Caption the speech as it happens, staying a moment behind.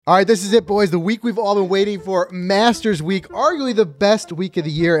All right, this is it, boys. The week we've all been waiting for, Masters Week, arguably the best week of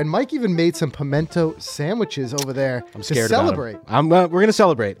the year. And Mike even made some pimento sandwiches over there I'm scared to celebrate. We're going to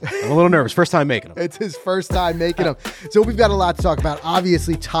celebrate. I'm a little nervous. First time making them. It's his first time making them. So we've got a lot to talk about.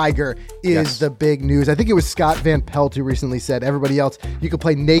 Obviously, Tiger is the big news. I think it was Scott Van Pelt who recently said everybody else, you could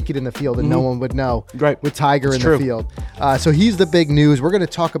play naked in the field and no one would know with Tiger in the field. So he's the big news. We're going to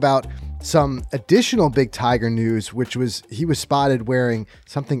talk about some additional big Tiger news, which was he was spotted wearing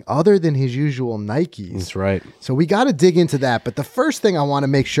something other than his usual Nikes. That's right. So we got to dig into that. But the first thing I want to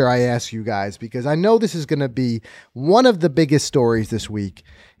make sure I ask you guys, because I know this is going to be one of the biggest stories this week,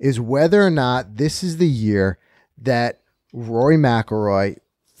 is whether or not this is the year that Rory McIlroy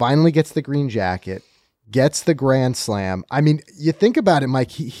finally gets the green jacket, gets the Grand Slam. I mean, you think about it,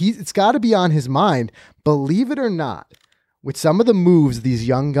 Mike, it's got to be on his mind, believe it or not. With some of the moves these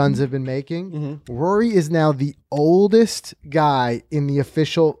young guns have been making, Rory is now the oldest guy in the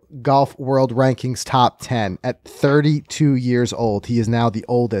official golf world rankings top 10 at 32 years old. He is now the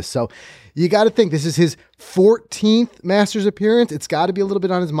oldest. So you got to think this is his 14th Masters appearance. It's got to be a little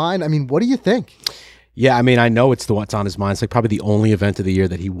bit on his mind. I mean, what do you think? Yeah, I mean, I know it's the what's on his mind. It's like probably the only event of the year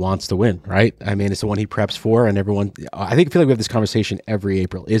that he wants to win, right? I mean, it's the one he preps for, and everyone. I feel like we have this conversation every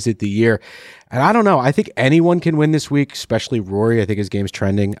April. Is it the year? And I don't know. I think anyone can win this week, especially Rory. I think his game's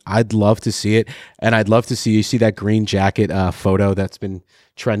trending. I'd love to see it, and I'd love to see that green jacket photo that's been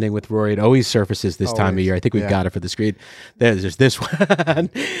trending with Rory. It always surfaces this time of year. I think we've got it for the screen. There's this one, and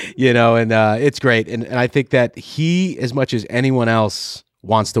it's great. And I think that he, as much as anyone else,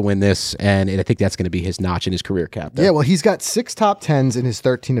 wants to win this, and I think that's going to be his notch in his career cap. Yeah, well, he's got 6 top 10s in his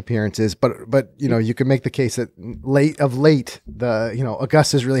 13 appearances, but you could make the case that late,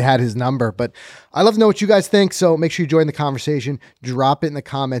 Augusta's really had his number. But I love to know what you guys think, so make sure you join the conversation. Drop it in the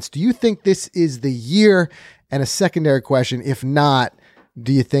comments. Do you think this is the year? And a secondary question, if not,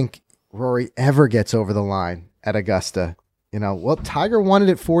 do you think Rory ever gets over the line at Augusta? Well, Tiger won it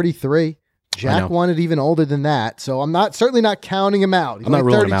at 43. Jack won it even older than that, so I'm certainly not counting him out. He's I'm not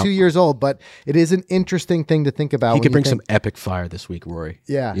only ruling 32 years old, but it is an interesting thing to think about. He could bring some epic fire this week, Rory.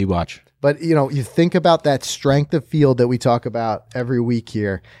 Yeah. You watch. But, you think about that strength of field that we talk about every week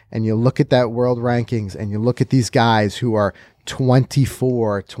here, and you look at that world rankings, and you look at these guys who are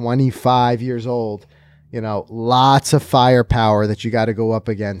 24, 25 years old, lots of firepower that you got to go up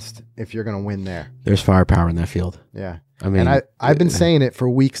against if you're going to win there. There's firepower in that field. Yeah. I mean, and I've been saying it for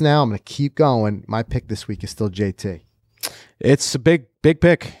weeks now. I'm going to keep going. My pick this week is still JT. It's a big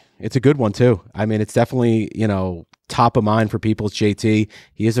pick. It's a good one too. I mean, it's definitely, top of mind for people. It's JT.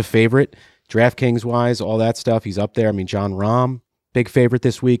 He is a favorite. DraftKings wise, all that stuff. He's up there. I mean, Jon Rahm, big favorite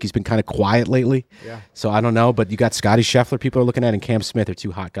this week. He's been kind of quiet lately. Yeah. So I don't know, but you got Scotty Scheffler people are looking at, and Cam Smith are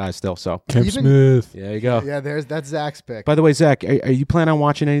 2 hot guys still. So Cam Smith. There you go. Yeah, that's Zach's pick. By the way, Zach, are you planning on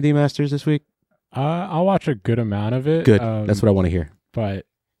watching any of the Masters this week? I'll watch a good amount of it. Good. That's what I want to hear. But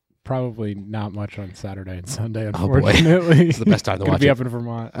probably not much on Saturday and Sunday, Oh boy. unfortunately. It's the best time to watch be it. up in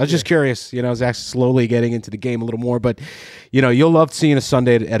Vermont. I was just curious. Zach's slowly getting into the game a little more, but you'll love seeing a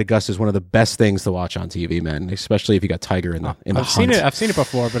Sunday at Augusta is one of the best things to watch on TV, man. Especially if you got Tiger in the I've seen it. I've seen it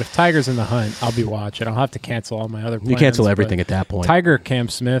before, but if Tiger's in the hunt, I'll be watching. I'll have to cancel all my other plans. You cancel everything at that point. Tiger, Cam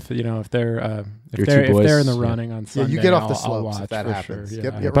Smith, if they're if they're in the running on Sunday, you get off the I'll slopes watch if that happens. Sure.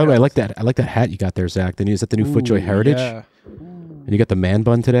 Yeah. By the way, I like that hat you got there, Zach. Is that the new FootJoy Heritage? Yeah. And you got the man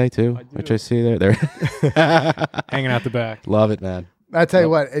bun today too, which I see there. Hanging out the back. Love it, man. I tell you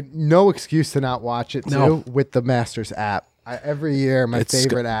what, no excuse to not watch it too with the Masters app. Every year, my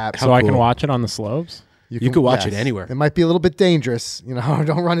favorite app. So I can watch it on the slopes. You can watch it anywhere. It might be a little bit dangerous, don't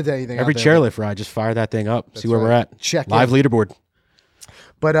run into anything. Every chairlift ride, just fire that thing up. See where we're at. Check live leaderboard.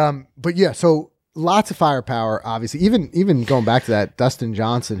 But yeah, so lots of firepower. Obviously, even going back to that Dustin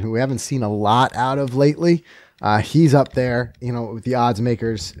Johnson, who we haven't seen a lot out of lately. He's up there, with the odds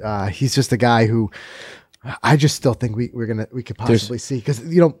makers. He's just a guy who I just still think we could possibly see, because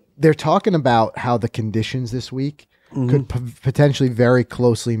they're talking about how the conditions this week could potentially very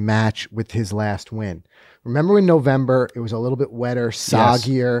closely match with his last win. Remember in November it was a little bit wetter,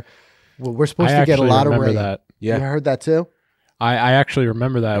 soggier. Yes. Well, we're supposed to get a lot of rain. That. Yeah, you heard that too. I actually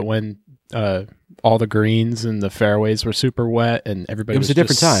remember that when all the greens and the fairways were super wet, and everybody was a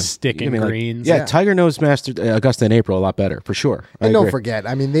different time sticking greens. Tiger knows Augusta in April a lot better for sure. And don't forget,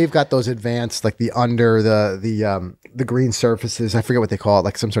 I mean, they've got those advanced, like the under the green surfaces. I forget what they call it,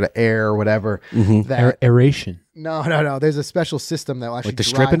 like some sort of air or whatever. That aeration. No. There's a special system that will actually like the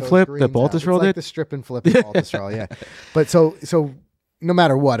strip and flip that Baltusrol did. Like the strip and flip that Baltusrol, yeah. But so no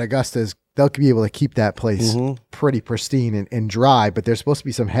matter what, they'll be able to keep that place pretty pristine and dry, but there's supposed to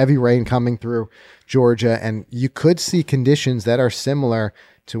be some heavy rain coming through Georgia, and you could see conditions that are similar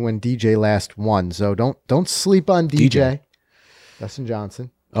to when DJ last won. So don't sleep on DJ. Dustin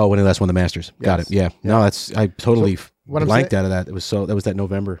Johnson. Oh, when he last won the Masters. Yes. Got it. Yeah. No, I totally blanked out of that. That was that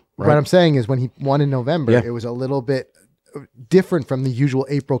November. Right? What I'm saying is when he won in November, it was a little bit different from the usual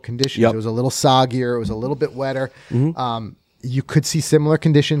April conditions. It was a little soggier. It was a little bit wetter. Mm-hmm. You could see similar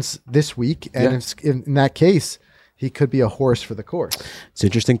conditions this week. And in that case, he could be a horse for the course. It's an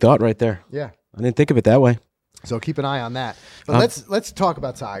interesting thought right there. Yeah. I didn't think of it that way. So keep an eye on that. But let's talk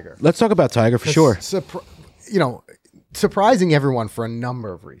about Tiger. Let's talk about Tiger for sure. Surprising everyone for a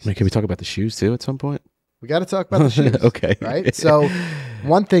number of reasons. Can we talk about the shoes too at some point? We got to talk about the shoes. Okay. Right? So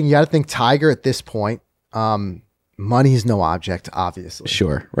one thing, you got to think Tiger at this point, money's no object, obviously.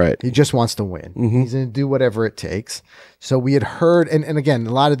 Sure, right. He just wants to win. Mm-hmm. He's going to do whatever it takes. So we had heard, and again,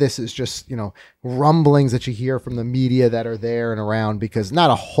 a lot of this is just, rumblings that you hear from the media that are there and around, because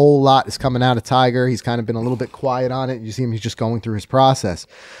not a whole lot is coming out of Tiger. He's kind of been a little bit quiet on it. You see him, he's just going through his process.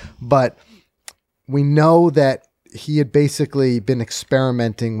 But we know that he had basically been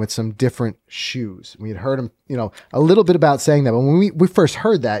experimenting with some different shoes. We had heard him, a little bit about saying that. But when we first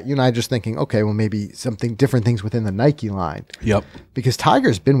heard that, you and I just thinking, okay, well, maybe something different things within the Nike line. Yep. Because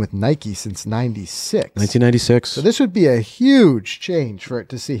Tiger's been with Nike since 96. 1996. So this would be a huge change for it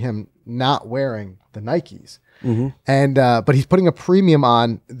to see him not wearing the Nikes. Mm-hmm. And but he's putting a premium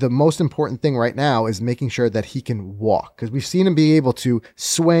on the most important thing right now is making sure that he can walk, because we've seen him be able to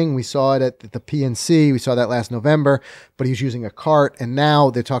swing. We saw it at the PNC. We saw that last November, but he's using a cart. And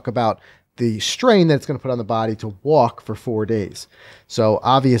now they talk about the strain that it's going to put on the body to walk for 4 days. So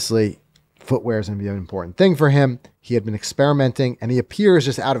obviously footwear is going to be an important thing for him. He had been experimenting, and he appears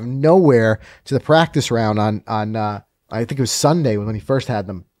just out of nowhere to the practice round on I think it was Sunday when he first had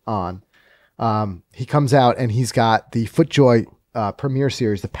them on. He comes out and he's got the FootJoy Premier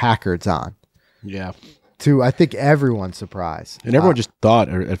Series, the Packards on. Yeah. To, I think, everyone's surprise. And everyone just thought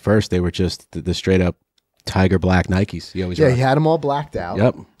at first they were just the straight up Tiger black Nikes. He had them all blacked out.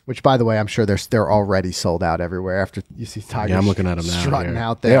 Yep. Which, by the way, I'm sure they're already sold out everywhere after you see Tiger. Yeah, I'm looking at them now. Strutting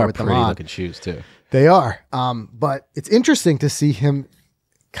out there with them on. They are pretty looking shoes too. They are. But it's interesting to see him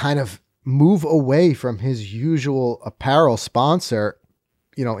kind of move away from his usual apparel sponsor,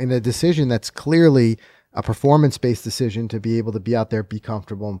 in a decision that's clearly a performance-based decision to be able to be out there, be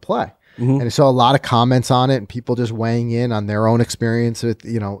comfortable, and play. Mm-hmm. And I saw a lot of comments on it and people just weighing in on their own experience with,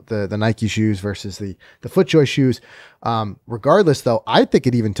 the Nike shoes versus the FootJoy shoes. Regardless, though, I think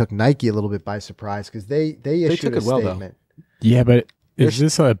it even took Nike a little bit by surprise, because they issued a statement. Yeah, but is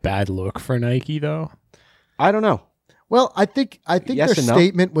this a bad look for Nike, though? I don't know. Well, I think their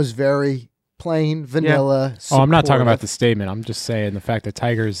statement was very plain, vanilla. Yeah. I'm not talking about the statement. I'm just saying the fact that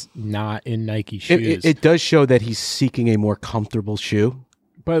Tiger's not in Nike shoes. It does show that he's seeking a more comfortable shoe.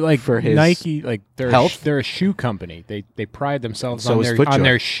 But for his Nike, they're health? They're a shoe company. They pride themselves on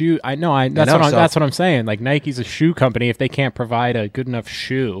their shoe. I know. That's what I'm saying. Like, Nike's a shoe company. If they can't provide a good enough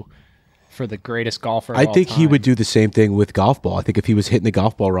shoe for the greatest golfer, I think he would do the same thing with golf ball. I think if he was hitting the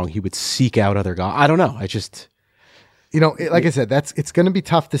golf ball wrong, he would seek out other golf. I don't know. I just. Like I said, it's going to be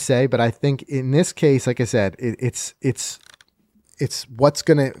tough to say, but I think in this case, like I said, it's what's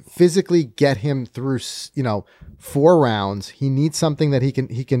going to physically get him through, 4 rounds. He needs something that he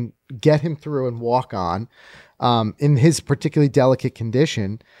can get him through and walk on, in his particularly delicate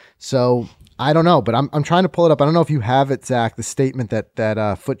condition. So I don't know, but I'm trying to pull it up. I don't know if you have it, Zach, the statement that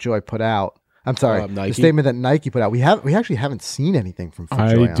FootJoy put out. I'm sorry, the statement that Nike put out. We actually haven't seen anything from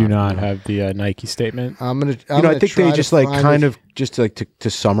FootJoy. I do not have the Nike statement. I think they just to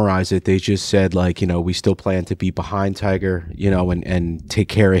summarize it, they just said we still plan to be behind Tiger, and take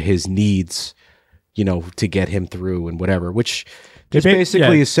care of his needs, to get him through and whatever, which just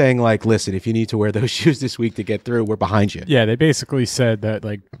basically is saying listen, if you need to wear those shoes this week to get through, we're behind you. Yeah, they basically said that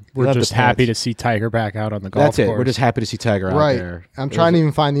we're just happy to see Tiger back out on the golf course. That's it. We're just happy to see Tiger out there. I'm trying to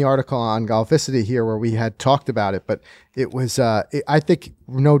even find the article on Golficity here where we had talked about it, but it was, I think,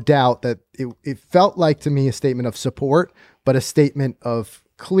 no doubt that it felt like to me a statement of support, but a statement of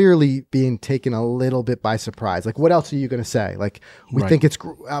clearly being taken a little bit by surprise. What else are you going to say? We think it's,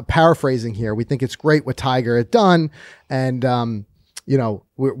 paraphrasing here, we think it's great what Tiger had done, and,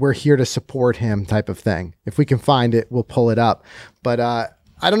 we're here to support him type of thing. If we can find it, we'll pull it up. But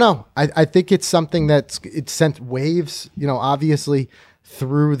I don't know. I think it's something it sent waves, obviously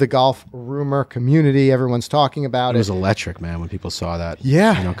through the golf rumor community. Everyone's talking about it. It was electric, man, when people saw that.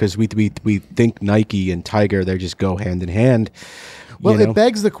 Yeah. Because we think Nike and Tiger, they just go hand in hand. Well, it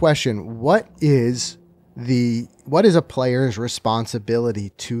begs the question, what is the what is a player's responsibility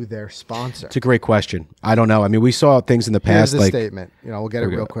to their sponsor? It's a great question. I don't know. I mean, we saw things in the past. Here's the statement. We'll get it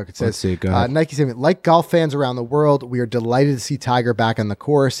real quick. It says, Go ahead. Nike statement, like golf fans around the world, we are delighted to see Tiger back on the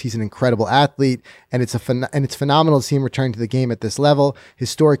course. He's an incredible athlete, and it's phenomenal to see him return to the game at this level. His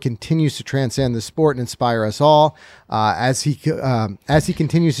story continues to transcend the sport and inspire us all. As he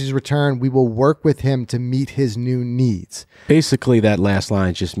continues his return, we will work with him to meet his new needs. Basically, that last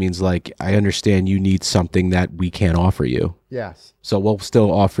line just means like, I understand you need something that we can't offer you. Yes. So we'll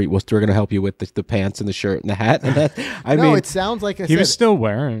still offer you. We're going to help you with the pants and the shirt and the hat. And that. I no, mean, it sounds like he was still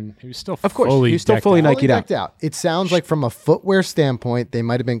wearing. He was still of course. He was still fully Nike'd out. It sounds like from a footwear standpoint, they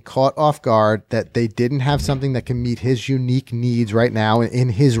might have been caught off guard that they didn't have something that can meet his unique needs right now in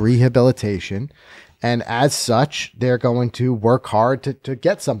his rehabilitation, and as such, they're going to work hard to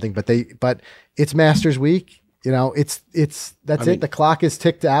get something. But it's Masters Week. It's that's it. The clock is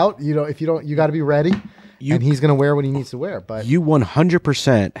ticked out. If you don't, you got to be ready. And he's going to wear what he needs to wear. But you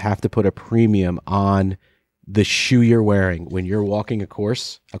 100% have to put a premium on the shoe you're wearing when you're walking a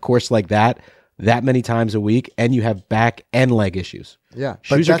course like that many times a week, and you have back and leg issues. Yeah,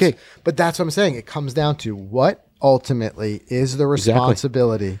 shoes are key. But that's what I'm saying. It comes down to what ultimately is the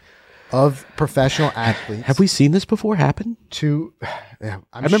responsibility of professional athletes. Have we seen this before happen? I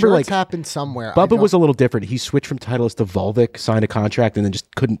remember sure like it's happened somewhere. Bubba was a little different. He switched from Titleist to Volvic, signed a contract, and then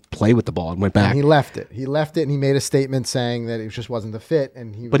just couldn't play with the ball and went back. And he left it. And he made a statement saying that it just wasn't the fit.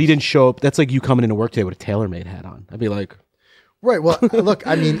 But he didn't show up. That's like you coming into work today with a TaylorMade hat on. I'd be like, right. Well, look,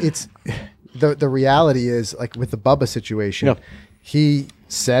 I mean, it's the reality is like with the Bubba situation. He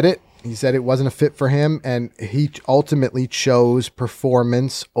said it. He said it wasn't a fit for him, and he ultimately chose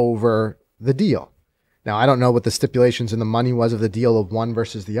performance over the deal. Now, I don't know what the stipulations and the money was of the deal of one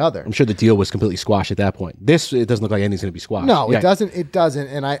versus the other. I'm sure the deal was completely squashed at that point. It doesn't look like anything's going to be squashed. No, it doesn't. It doesn't.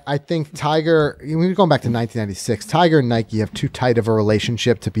 And I think Tiger, we're going back to 1996, Tiger and Nike have too tight of a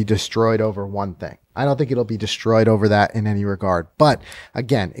relationship to be destroyed over one thing. I don't think it'll be destroyed over that in any regard. But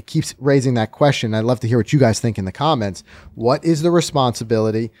again, it keeps raising that question. I'd love to hear what you guys think in the comments. What is the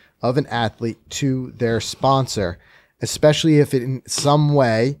responsibility of an athlete to their sponsor, especially if it in some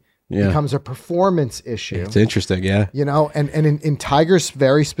way becomes a performance issue? It's interesting, yeah. And in Tiger's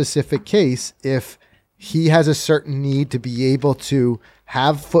very specific case, if he has a certain need to be able to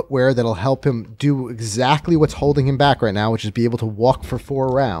have footwear that'll help him do exactly what's holding him back right now, which is be able to walk for 4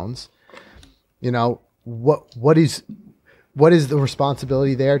 rounds, what is the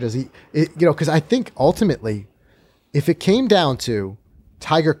responsibility there? Does he, because I think ultimately, if it came down to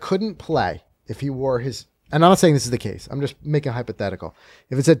Tiger couldn't play if he wore his, and I'm not saying this is the case, I'm just making a hypothetical.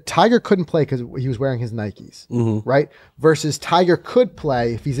 If it said Tiger couldn't play because he was wearing his Nikes, right? Versus Tiger could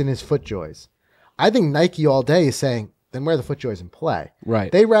play if he's in his FootJoys. I think Nike all day is saying, then wear the FootJoys and play.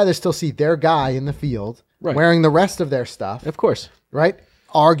 Right. They'd rather still see their guy in the field wearing the rest of their stuff. Of course. Right?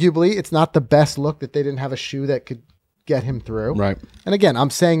 Arguably, it's not the best look that they didn't have a shoe that could get him through. Right. And again, I'm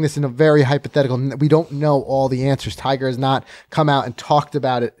saying this in a very hypothetical. We don't know all the answers. Tiger has not come out and talked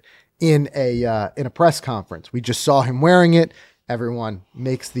about it in a press conference. We just saw him wearing it. Everyone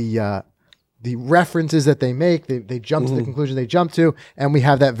makes the references that they make. They jump to the conclusion they jump to, and we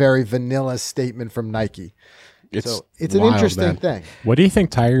have that very vanilla statement from Nike. It's an interesting thing. What do you think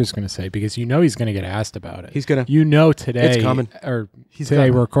Tiger's going to say? Because he's going to get asked about it. He's going to. Today. It's coming. Or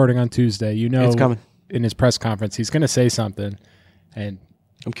today we're recording on Tuesday. It's coming. In his press conference, he's going to say something. And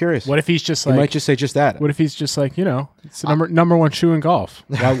I'm curious. What if he's just like... He might just say just that. What if he's just like, it's the number one shoe in golf.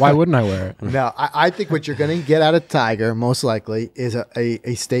 Why wouldn't I wear it? No, I think what you're going to get out of Tiger, most likely, is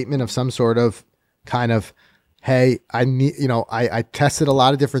a statement of some sort of kind of, hey, I need, I tested a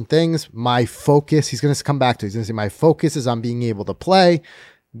lot of different things. My focus, he's going to come back to, he's going to say, my focus is on being able to play.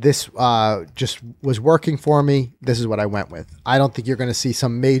 This just was working for me. This is what I went with. I don't think you're going to see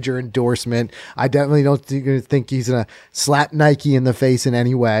some major endorsement. I definitely don't think he's going to slap Nike in the face in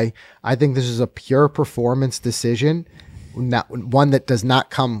any way. I think this is a pure performance decision, one that does not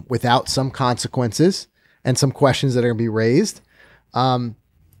come without some consequences and some questions that are going to be raised.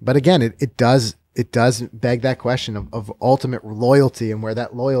 But again, it does beg that question of ultimate loyalty and where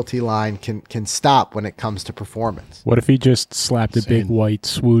that loyalty line can stop when it comes to performance. What if he just slapped a big white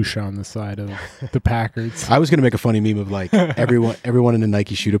swoosh on the side of the Packards? I was going to make a funny meme of like everyone in the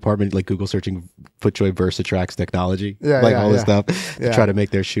Nike shoe department, like Google searching FootJoy Versatrax technology, all this stuff to try to make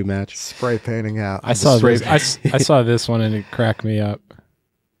their shoe match. Spray painting out. I saw this one and it cracked me up.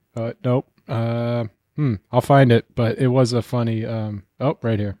 Nope. I'll find it, but it was a funny.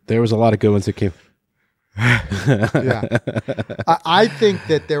 Right here. There was a lot of good ones that came. Yeah. I think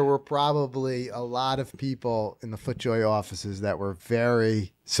that there were probably a lot of people in the FootJoy offices that were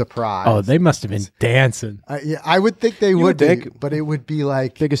very surprised. Oh, they must have been dancing. Yeah, I would think they would be, but it would be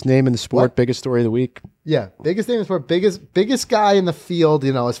like biggest name in the sport, biggest story of the week. Yeah, biggest name in the sport, biggest guy in the field,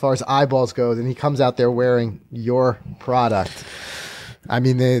 as far as eyeballs goes, and he comes out there wearing your product. I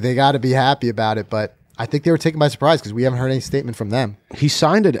mean, they got to be happy about it, but I think they were taken by surprise because we haven't heard any statement from them. He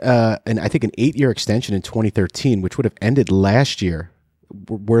signed I think an 8-year extension in 2013, which would have ended last year,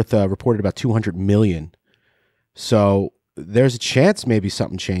 worth reported about $200 million. So there's a chance maybe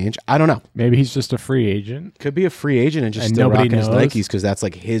something changed. I don't know. Maybe he's just a free agent. Could be a free agent and just still rocking his Nikes because that's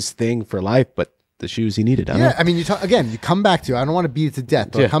like his thing for life. But the shoes he needed. I mean, you come back to. I don't want to beat it to death,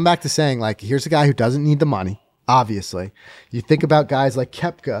 but come back to saying like, here's a guy who doesn't need the money. Obviously, you think about guys like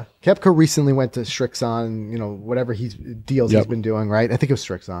Koepka. Koepka recently went to Strixon, whatever he's been doing, right? I think it was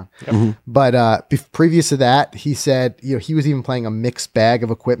Strixon. Yep. Mm-hmm. But previous to that, he said, he was even playing a mixed bag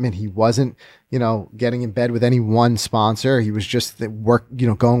of equipment. He wasn't, getting in bed with any one sponsor. He was just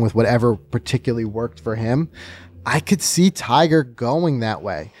going with whatever particularly worked for him. I could see Tiger going that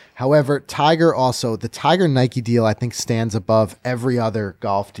way. However, the Tiger Nike deal, I think, stands above every other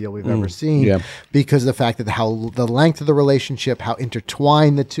golf deal we've ever seen because of the fact that the length of the relationship, how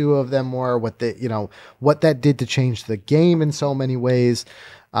intertwined the two of them were, what that did to change the game in so many ways.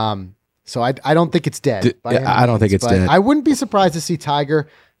 So I don't think it's dead. I don't think it's dead. I wouldn't be surprised to see Tiger,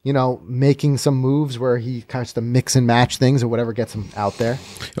 making some moves where he kind of mix and match things or whatever gets him out there.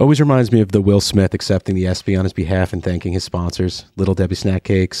 Always reminds me of the Will Smith accepting the ESPY on his behalf and thanking his sponsors. Little Debbie Snack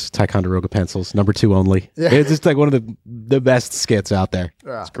Cakes, Ticonderoga Pencils, number 2 only. Yeah. It's just like one of the best skits out there.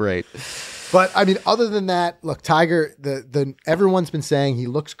 Yeah. It's great. But I mean, other than that, look, Tiger, everyone's been saying he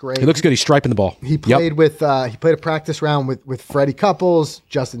looks great. He looks good. He's striping the ball. He played he played a practice round with Freddie Couples,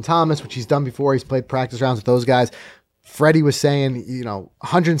 Justin Thomas, which he's done before. He's played practice rounds with those guys. Freddie was saying,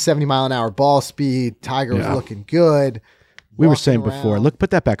 170 mile an hour ball speed. Tiger was looking good. We were saying before,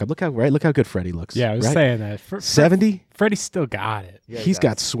 put that back up. Look how good Freddie looks. Yeah, I was saying that. 70? Freddie's still got it. Yeah, he's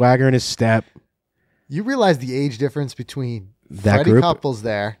got swagger in his step. You realize the age difference between Freddie Couples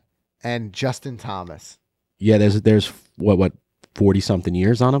there and Justin Thomas. Yeah, there's what 40 something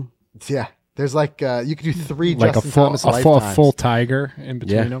years on him. Yeah. There's you could do 3 Justin Thomas lifetimes. A full Tiger in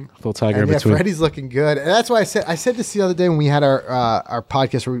between them. Full Tiger in between. Freddie's looking good, and that's why I said this the other day when we had our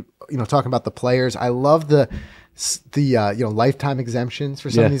podcast where we talking about the players. I love the lifetime exemptions for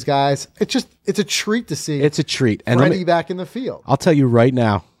some of these guys. It's a treat to see. It's a treat. And Freddie back in the field. I'll tell you right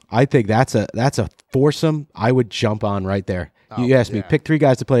now, I think that's a foursome I would jump on right there. You asked me, pick 3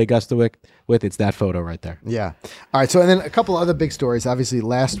 guys to play Augusta with. It's that photo right there. Yeah. All right. So, and then a couple other big stories. Obviously,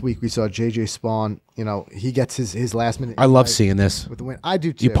 last week we saw JJ Spawn. He gets his last minute. I love seeing this with the win. I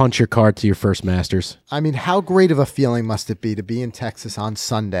do too. You punch your card to your first Masters. I mean, how great of a feeling must it be to be in Texas on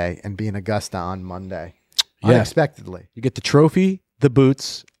Sunday and be in Augusta on Monday? Yeah. Unexpectedly. You get the trophy, the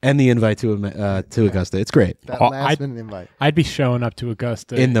boots, and the invite to Augusta. It's great. That last minute invite. I'd be showing up to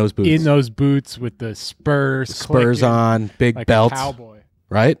Augusta in those boots with the Spurs, Spurs on, big like belt, a cowboy,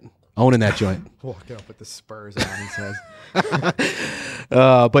 right? Owning that joint. Walking up with the Spurs on, he says.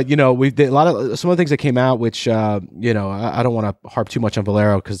 But we did some of the things that came out, which I don't want to harp too much on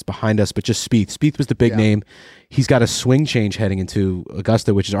Valero because it's behind us, but just Spieth. Spieth was the big name. He's got a swing change heading into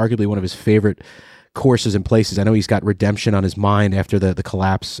Augusta, which is arguably one of his favorite courses and places. I know he's got redemption on his mind after the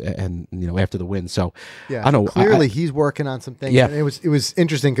collapse and after the win. So I don't know. Clearly, he's working on some things. Yeah. And it was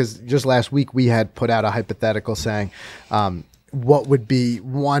interesting because just last week we had put out a hypothetical saying, what would be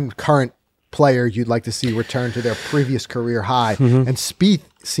one current player you'd like to see return to their previous career high? Mm-hmm. And Spieth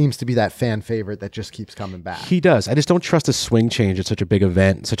seems to be that fan favorite that just keeps coming back. He does. I just don't trust a swing change at such a big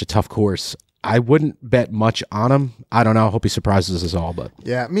event, such a tough course. I wouldn't bet much on him. I don't know. I hope he surprises us all. But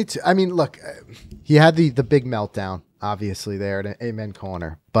yeah, me too. I mean, look, he had the big meltdown, obviously, there at Amen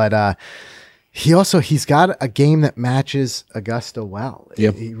Corner. But he's got a game that matches Augusta well.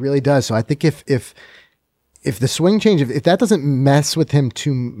 Yep. He really does. So I think if the swing change, if that doesn't mess with him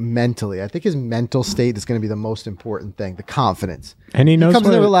too mentally, I think his mental state is going to be the most important thing, the confidence. And he comes in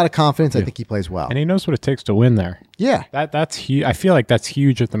there with a lot of confidence. I think he plays well. And he knows what it takes to win there. Yeah. That's huge. I feel like that's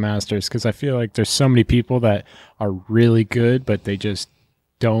huge at the Masters because I feel like there's so many people that are really good, but they just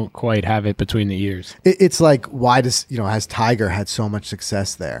don't quite have it between the ears. It's like, why has Tiger had so much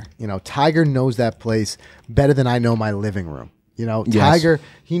success there? Tiger knows that place better than I know my living room. Tiger,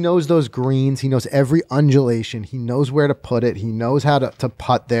 he knows those greens. He knows every undulation. He knows where to put it. He knows how to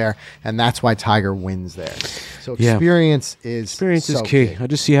putt there. And that's why Tiger wins there. So experience is key. Big. I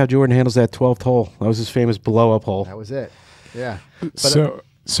just see how Jordan handles that 12th hole. That was his famous blow-up hole. That was it. Yeah.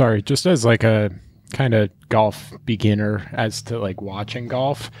 Sorry, just as like a kind of golf beginner as to like watching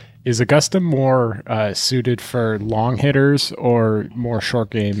golf. Is Augusta more suited for long hitters or more short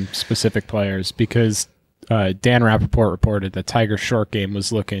game specific players? Because Dan Rappaport reported that Tiger's short game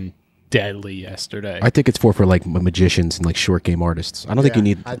was looking deadly yesterday. I think it's for like magicians and like short game artists. I don't think you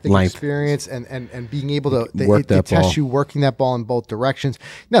need I think length. experience and being able to Work that test ball. you working that ball in both directions.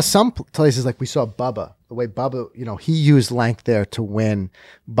 Now, some places like we saw Bubba, the way Bubba, he used length there to win,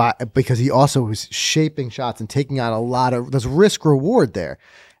 because he also was shaping shots and taking out a lot of there's risk reward there.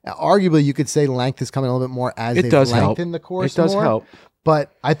 Now, arguably, you could say length is coming a little bit more as It they've does help. lengthened the course. It does more. help.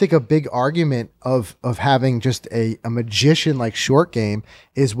 But I think a big argument of having just a magician like short game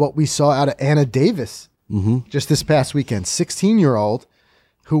is what we saw out of Anna Davis just this past weekend. 16-year-old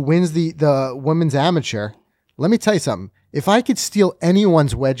who wins the women's amateur. Let me tell you something. If I could steal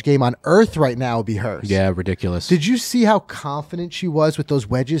anyone's wedge game on earth right now, it would be hers. Yeah, ridiculous. Did you see how confident she was with those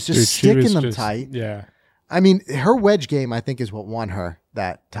wedges, just Dude, she was sticking them just- tight? Yeah. I mean, her wedge game, I think, is what won her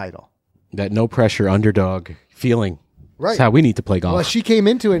that title. That no pressure underdog feeling. Right. That's how we need to play golf. Well, she came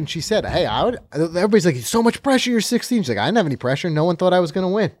into it and she said, "Hey, everybody's like, so much pressure. You're 16." She's like, "I didn't have any pressure. No one thought I was going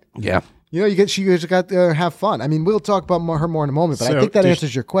to win." yeah. She just got to have fun. I mean, we'll talk about her more in a moment, but I So think that does-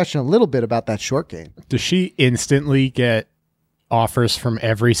 answers your question a little bit about that short game. Does she instantly get offers from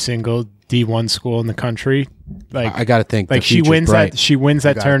every single D1 school in the country? Like I got to think. like the she future's wins bright. that she wins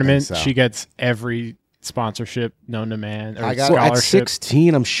that gotta tournament, think so. she gets every sponsorship known to man or I got- Well, at scholarship.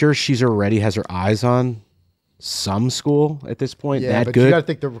 16, I'm sure she's already has her eyes on some school at this point. Yeah, that but good. you got to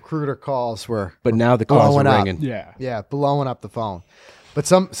think the recruiter calls were But now the calls blowing are up. ringing. Yeah. blowing up the phone. But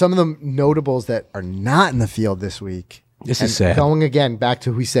some of the notables that are not in the field this week. This and is sad. Going again back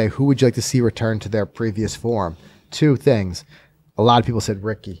to who would you like to see return to their previous form? Two things. A lot of people said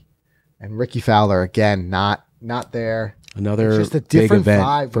Ricky, and Ricky Fowler again not there. Another It's just a big different event.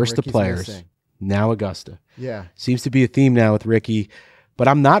 vibe when First the Ricky's players. missing. Now Augusta. Yeah. Seems to be a theme now with Ricky. But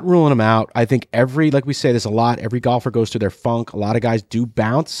I'm not ruling him out. I think like we say, there's a lot. Every golfer goes through their funk. A lot of guys do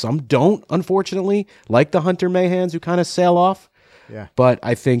bounce. Some don't, unfortunately, like the Hunter Mayhans who kind of sail off. Yeah. But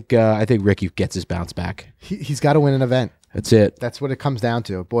I think Ricky gets his bounce back. He's got to win an event. That's it. That's what it comes down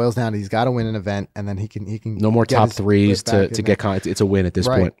to. It boils down to he's got to win an event, and then he can No more get top his threes foot back to in get there. it's a win at this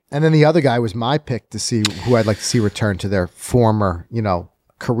right. point. And then the other guy was my pick to see who I'd like to see return to their former,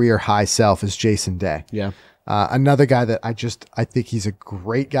 career high self is Jason Day. Yeah. Another guy that I think he's a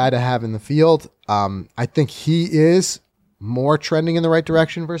great guy to have in the field. I think he is more trending in the right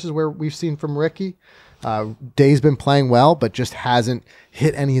direction versus where we've seen from Ricky. Day's been playing well, but just hasn't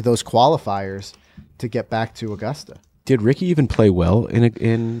hit any of those qualifiers to get back to Augusta. Did Ricky even play well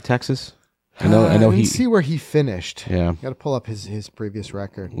in Texas? I know I he. didn't see where he finished. Yeah. Got to pull up his previous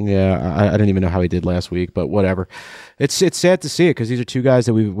record. Yeah, I don't even know how he did last week, but whatever. It's sad to see it because these are two guys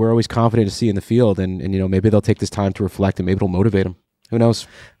that we're always confident to see in the field, and maybe they'll take this time to reflect, and maybe it'll motivate them. Who knows?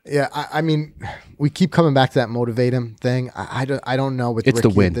 Yeah, I mean, we keep coming back to that motivate him thing. I don't know with It's Ricky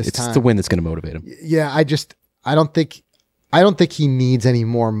the win. at this It's time. the win that's going to motivate him. Yeah, I don't think he needs any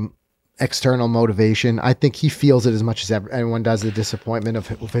more external motivation. I think he feels it as much as everyone does, the disappointment of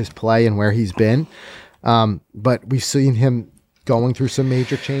his play and where he's been. But we've seen him going through some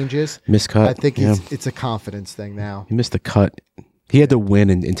major changes. Miscut. I think yeah. it's a confidence thing now. He missed the cut. He had to win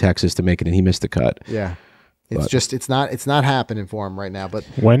in Texas to make it, and he missed the cut. Yeah. It's But- just it's not happening for him right now. But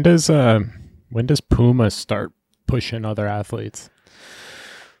When does Puma start pushing other athletes?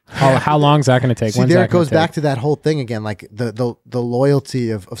 How long is that going to take? see, there it goes back to that whole thing again, like the loyalty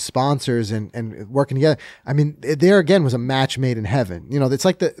of sponsors and working together. I mean, there again was a match made in heaven. It's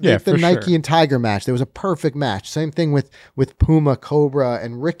like the for Nike sure. and Tiger match. There was a perfect match. Same thing with Puma, Cobra,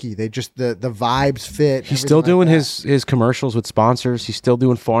 and Ricky. They just the vibes fit. He's still everything doing like that. his commercials with sponsors. He's still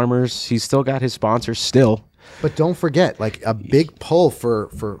doing farmers. He's still got his sponsors still. But don't forget, like a big pull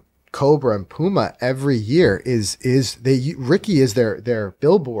for Cobra and Puma every year is Ricky is their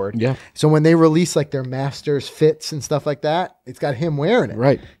billboard. Yeah. So when they release like their Masters fits and stuff like that, it's got him wearing it.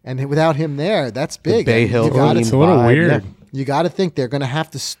 Right. And without him there, that's big. Bay I mean, Hill you gotta, Green It's a little vibe, weird. yeah. you got to think they're going to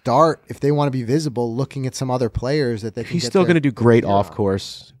have to start if they want to be visible, looking at some other players that they can. He's get still their- going to do great their gear on. off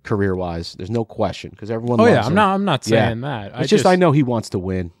course career wise. There's no question because everyone. Oh loves yeah, him. I'm not Yeah. saying that. It's just I know he wants to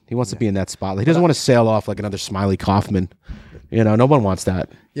win. He wants to be in that spot. He doesn't want to sail off like another Smiley Kaufman. No one wants that.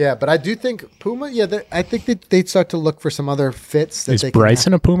 Yeah, but I do think Puma. Yeah, I think that they'd start to look for some other fits. That Is they can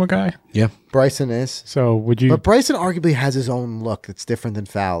Bryson a Puma guy? Yeah. have. Bryson is, So would you? but Bryson arguably has his own look that's different than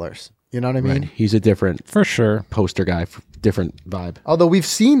Fowler's. You know what I mean? Right. He's a different For sure. poster guy, different vibe. Although we've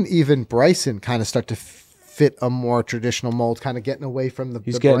seen even Bryson kind of start to fit a more traditional mold, kind of getting away from the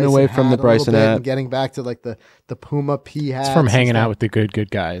He's getting away from the Bryson hat. and getting back to like the Puma P hat. It's from hanging out with the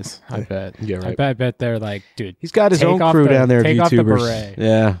good guys. I bet. Yeah, right. I bet they're like, dude. He's got his take own off crew the- down there of take off the YouTubers. beret.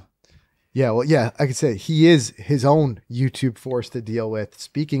 Yeah. Yeah, well, yeah, I could say he is his own YouTube force to deal with.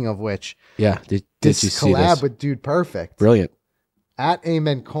 Speaking of which, Yeah. Did this you see collab this? with Dude Perfect Brilliant. at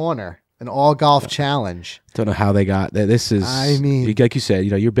Amen Corner, an all golf challenge. Don't know how they got that. This is, I mean- like you said,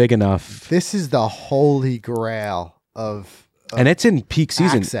 you're big enough. This is the holy grail of And it's in peak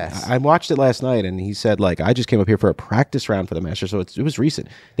season. access. I watched it last night, and he said, like, I just came up here for a practice round for the Masters, so it was recent.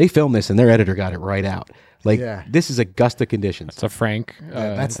 They filmed this, and their editor got it right out. Like, Yeah. this is Augusta conditions. It's a Frank.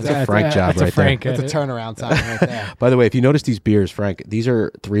 that's a Frank job that's a right there. Frank That's a edit. turnaround time right there. By the way, if you notice these beers, Frank, these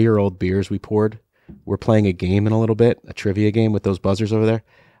are 3-year-old beers we poured. We're playing a game in a little bit, a trivia game with those buzzers over there.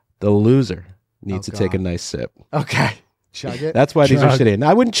 The loser needs to take a God. nice sip. Okay, chug it. That's why these are Chug. sitting.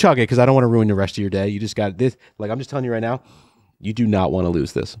 I wouldn't chug it because I don't want to ruin the rest of your day. You just got this. Like, I'm just telling you right now, you do not want to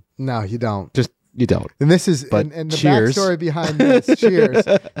lose this. No, you don't. Just, you don't. And this is But and the cheers. backstory behind this. Cheers.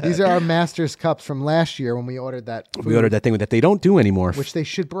 These are our Masters cups from last year when we ordered that. We food, ordered that thing that they don't do anymore. which they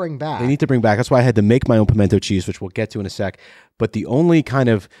should bring back. They need to bring back. That's why I had to make my own pimento cheese, which we'll get to in a sec. But the only kind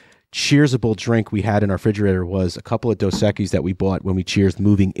of cheersable drink we had in our refrigerator was a couple of Dos Equis that we bought when we cheersed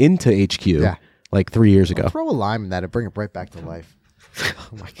moving into HQ like 3 years ago. Throw a lime in that and bring it right back to life.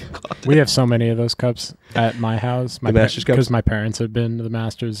 Oh my god. We have so many of those cups at my house. The Masters cups? Because my parents have been to the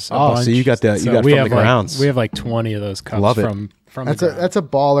Masters. A Oh, bunch. so you got the- you got we from have the grounds. we have like 20 of those cups Love it. from That's the a ground. that's a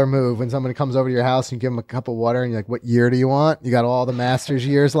baller move when somebody comes over to your house and you give them a cup of water and you're like, "What year do you want?" You got all the Masters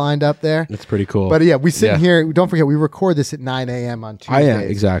years lined up there. That's pretty cool. But yeah, we sit Yeah. here. Don't forget, we record this at 9 a.m. on Tuesdays. Yeah,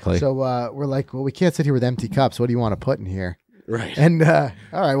 exactly. So we're like, well, we can't sit here with empty cups. What do you want to put in here? right. And all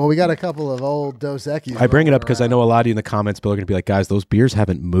right, well, we got a couple of old Dos Equis. I bring it up rolling because I around. know a lot of you in the comments below are going to be like, guys, those beers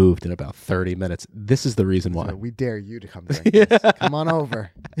haven't moved in about 30 minutes. This is the reason why. So we dare you to come drink this. Come on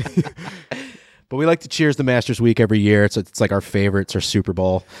over. But we like to cheers the Masters week every year. It's like our favorite. It's our Super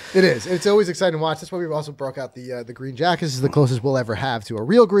Bowl. It is. It's always exciting to watch. That's why we also broke out the green jacket. This is the closest we'll ever have to a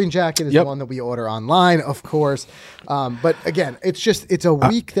real green jacket. Is Yep. the one that we order online, of course. But again, it's a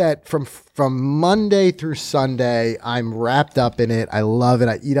week that from Monday through Sunday, I'm wrapped up in it. I love it.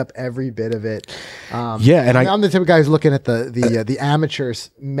 I eat up every bit of it. Yeah, and I'm the type of guy who's looking at the amateurs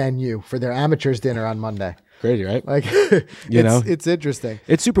menu for their amateurs dinner on Monday. Crazy, right? Like, it's interesting.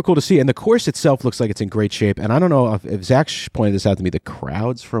 It's super cool to see. And the course itself looks like it's in great shape. And I don't know if Zach pointed this out to me, the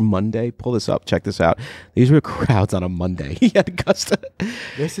crowds from Monday, pull this up, check this out. These were crowds on a Monday at Augusta.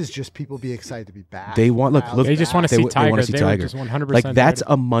 This is just people be excited to be back. They want, look, They just want to see they Tiger. wanna see They Tiger. were just 100%. Like, that's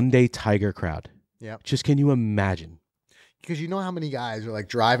ready. a Monday Tiger crowd. Yep. Just can you imagine? Because you know how many guys are like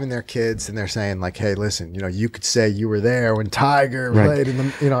driving their kids and they're saying like, "Hey, listen, you could say you were there when Tiger Right. played in the,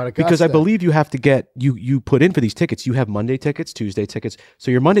 at Augusta." Because I believe you have to get you put in for these tickets. You have Monday tickets, Tuesday tickets. So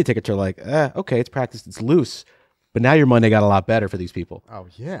your Monday tickets are like, okay, it's practice, it's loose. But now your Monday got a lot better for these people, Oh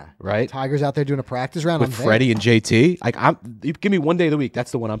yeah, right? Tiger's out there doing a practice round With I'm there. Freddie and JT. Like, you give me one day of the week. That's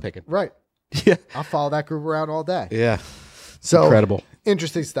the one I'm picking. Right. Yeah, I'll follow that group around all day. yeah, So incredible.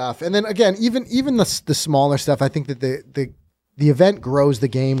 interesting stuff. And then again, even the smaller stuff, I think that the event grows the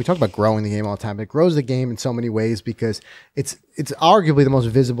game. We talk about growing the game all the time, but it grows the game in so many ways because it's arguably the most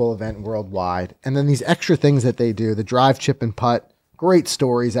visible event worldwide. And then these extra things that they do, the drive, chip, and putt, great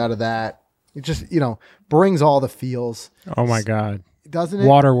stories out of that. It just, brings all the feels, Oh my God. doesn't it?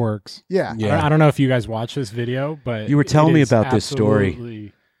 Waterworks. Yeah. Yeah. I don't know if you guys watch this video, but You were telling it me is about this story.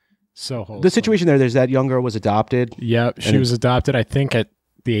 absolutely So wholesome. The situation there's that young girl was adopted. Yep, she was adopted, I think, at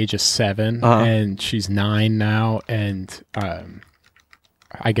the age of 7, Uh-huh. and she's 9 now. And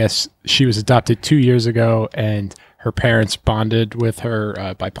I guess she was adopted 2 years ago, and her parents bonded with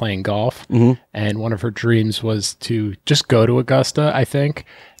her by playing golf. Mm-hmm. And one of her dreams was to just go to Augusta, I think.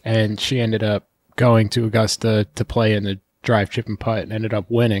 And she ended up going to Augusta to play in the drive, chip, and putt, and ended up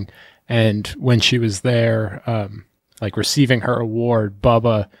winning. And when she was there, like receiving her award,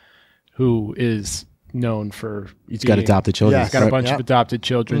 Bubba, who is known for He's got being- adopted children. Yeah, He's got a Right. bunch Yep. of adopted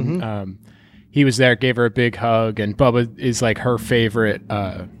children. He was there, gave her a big hug, and Bubba is like her favorite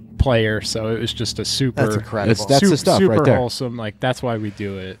player. So it was just a super, That's incredible. That's the stuff super right there. wholesome. Like that's why we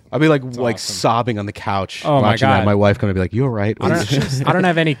do it. I'll be like awesome. sobbing on the couch Oh, my watching that. God. My wife gonna be like, "You all right?" I don't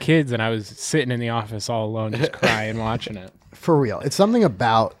have any kids, and I was sitting in the office all alone, just crying watching it. For real. It's something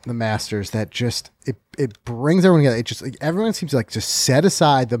about the Masters that just it brings everyone together. It just like everyone seems to like just set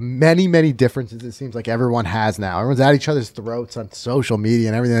aside the many, many differences it seems like everyone has now. Everyone's at each other's throats on social media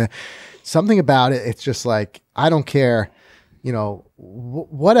and everything. Something about it, it's just like, I don't care,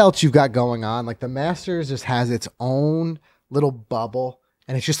 what else you've got going on. Like the Masters just has its own little bubble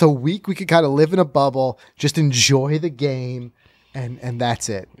And it's just a week we could kind of live in a bubble, just enjoy the game, and that's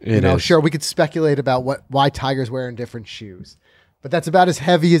it. Sure, we could speculate about why Tiger's wearing different shoes, but that's about as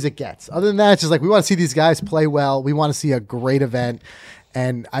heavy as it gets. Other than that, it's just like we want to see these guys play well. We want to see a great event.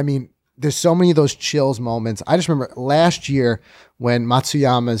 And I mean, there's so many of those chills moments. I just remember last year when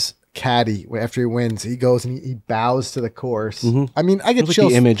Matsuyama's caddy, after he wins, he goes and he bows to the course. I mean, I get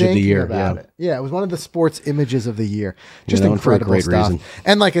chills. The image of the year about it. Yeah, it was one of the sports images of the year. Just for a incredible great stuff. reason.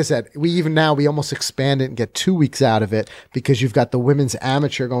 And like I said, we almost expand it and get 2 weeks out of it because you've got the women's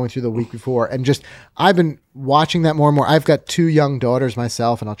amateur going through the week before. And just, I've been watching that more and more. I've got 2 young daughters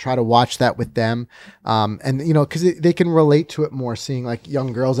myself, and I'll try to watch that with them. And because they can relate to it more, seeing like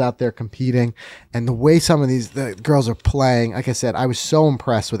young girls out there competing and the way some of the girls are playing. Like I said, I was so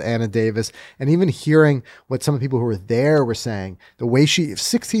impressed with Anna Davis, and even hearing what some of the people who were there were saying, the way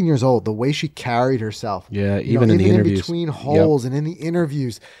 16 years old, the way she carried herself. Yeah, even in the interviews. In between holes and in the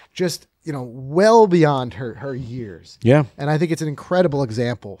interviews, just, well beyond her years. Yeah. And I think it's an incredible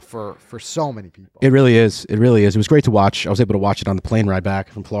example for so many people. It really is. It really is. It was great to watch. I was able to watch it on the plane ride back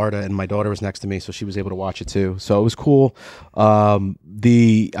from Florida, and my daughter was next to me, so she was able to watch it too. So it was cool. I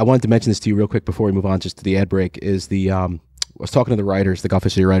wanted to mention this to you real quick before we move on just to the ad break, is I was talking to the writers, the Golf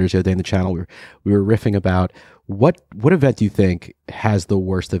History writers the other day in the channel. We were riffing about what event do you think has the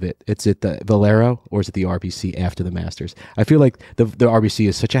worst of it? Is it the Valero or is it the RBC after the Masters? I feel like the RBC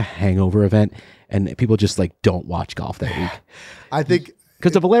is such a hangover event, and people just like don't watch golf that week. I think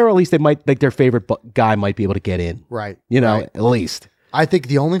because the Valero, at least they might, like, their favorite guy might be able to get in, right? Right. At least. I think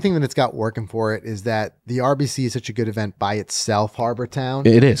the only thing that it's got working for it is that the RBC is such a good event by itself, Harbor Town.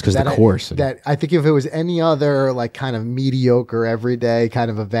 It is, because the course. That I think if it was any other like kind of mediocre everyday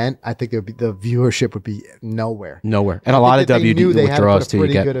kind of event, I think the viewership would be nowhere. And a lot of WD they withdrawals had too. a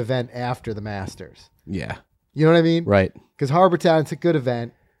pretty good event after the Masters. Yeah. You know what I mean? Right. Because Harbor Town, it's a good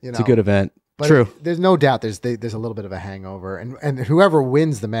event. It's a good event. But True. There's no doubt there's a little bit of a hangover, and whoever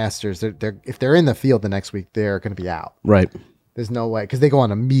wins the Masters, if they're in the field the next week, they're going to be out. Right. There's no way, because they go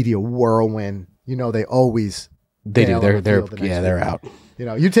on a media whirlwind. They always do. They're out.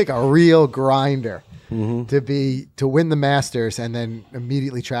 You take a real grinder to win the Masters and then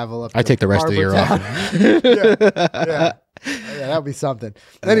immediately travel up. I take the rest of the year off. Yeah, that would be something.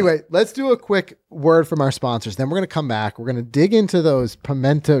 Anyway, let's do a quick word from our sponsors. Then we're going to come back. We're going to dig into those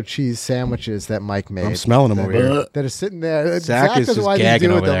pimento cheese sandwiches that Mike made. I'm smelling them over here. That are sitting there. Zach is just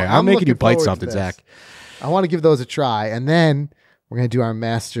gagging over there. I'm making you bite something, Zach. I want to give those a try. And then we're going to do our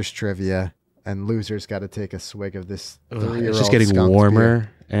Masters trivia. And Loser's got to take a swig of this 3-year-old It's just getting skunk warmer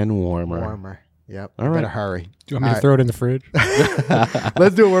beer. and warmer. Warmer. Yep. All right. Better hurry. Do you want me to throw it in the fridge?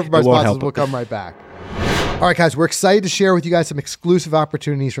 Let's do a word from our sponsors. We'll come right back. All right, guys, we're excited to share with you guys some exclusive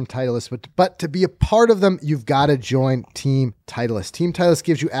opportunities from Titleist, but to be a part of them, you've got to join Team Titleist. Team Titleist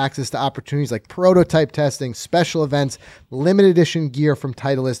gives you access to opportunities like prototype testing, special events, limited edition gear from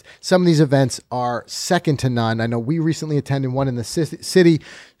Titleist. Some of these events are second to none. I know we recently attended one in the city.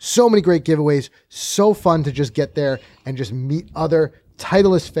 So many great giveaways. So fun to just get there and just meet other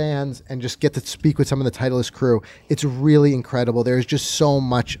Titleist fans and just get to speak with some of the Titleist crew. It's really incredible. There's just so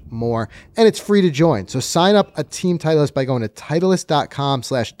much more, and it's free to join. So sign up at Team Titleist by going to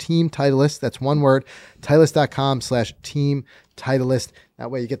Titleist.com/Team Titleist. That's one word, Titleist.com/Team Titleist. That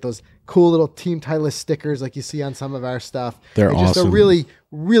way you get those cool little Team Titleist stickers like you see on some of our stuff. They're it's awesome. Just a really,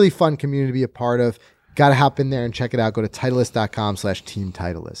 really fun community to be a part of. Got to hop in there and check it out. Go to Titleist.com/Team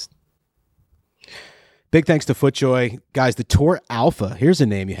Titleist. Big thanks to FootJoy. Guys, the Tour Alpha, here's a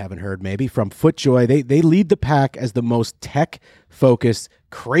name you haven't heard maybe, from FootJoy. They lead the pack as the most tech-focused,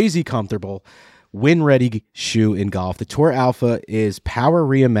 crazy comfortable, win-ready shoe in golf. The Tour Alpha is power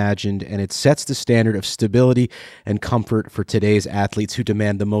reimagined, and it sets the standard of stability and comfort for today's athletes who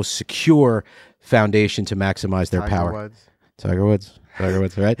demand the most secure foundation to maximize their power. Tiger Woods,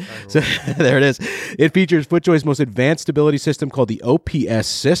 right? So there it is. It features FootJoy's most advanced stability system called the OPS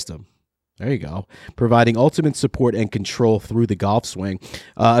system. There you go. Providing ultimate support and control through the golf swing.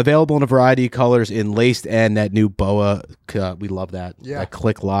 Available in a variety of colors in laced and that new BOA. We love that. Yeah. That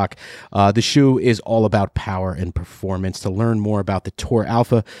click lock. The shoe is all about power and performance. To learn more about the Tour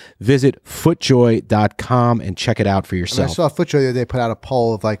Alpha, visit footjoy.com and check it out for yourself. I saw FootJoy the other day put out a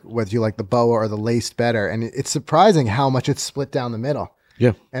poll of like whether you like the BOA or the laced better. And it's surprising how much it's split down the middle.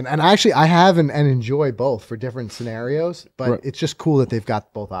 Yeah. And actually, I have and enjoy both for different scenarios, but It's just cool that they've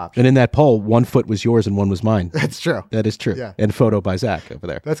got both options. And in that poll, one foot was yours and one was mine. That's true. That is true. Yeah. And photo by Zach over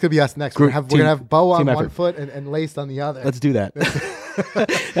there. That's going to be us next. We're going to have BOA on one effort. foot and laced on the other. Let's do that.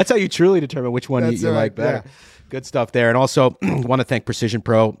 That's how you truly determine which one you like better. Yeah. Good stuff there. And also want to thank Precision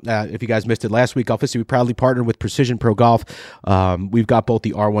Pro. If you guys missed it last week, obviously we proudly partnered with Precision Pro Golf. We've got both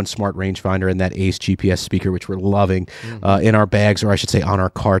the R1 Smart Rangefinder and that Ace GPS speaker, which we're loving in our bags, or I should say on our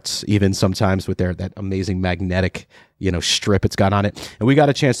carts, even sometimes with that amazing magnetic strip it's got on it. And we got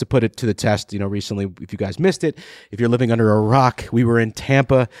a chance to put it to the test, recently. If you guys missed it, if you're living under a rock, we were in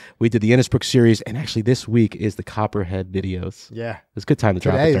Tampa. We did the Innisbrook series, and actually this week is the Copperhead videos. Yeah. It's a good time to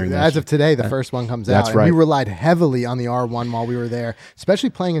drop it during As of today, the first one comes out. That's right. And we relied heavily on the R1 while we were there,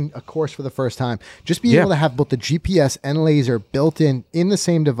 especially playing in a course for the first time. Just being able to have both the GPS and laser built in the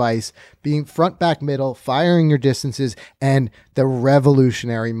same device, being front, back, middle, firing your distances, and the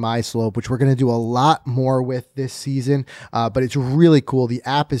revolutionary MySlope, which we're going to do a lot more with this season. But it's really cool. The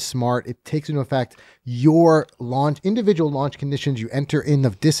app is smart. It takes into effect your individual launch conditions. You enter in the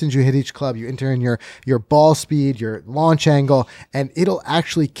distance you hit each club. You enter in your ball speed, your launch angle, and it'll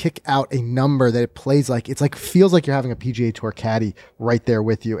actually kick out a number that it plays like. Feels like you're having a PGA Tour caddy right there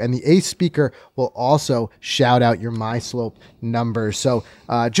with you. And the Ace speaker will also shout out your MySlope numbers. So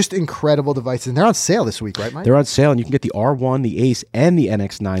just incredible devices. And they're on sale this week, right, Mike? They're on sale, and you can get the R1, the Ace, and the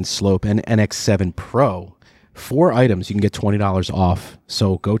NX9 Slope and NX7 Pro. 4 items, you can get $20 off.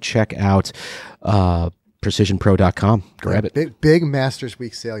 So go check out precisionpro.com. Grab it. Big Masters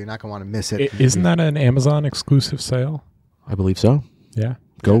Week sale. You're not going to want to miss it. Isn't that an Amazon exclusive sale? I believe so. Yeah.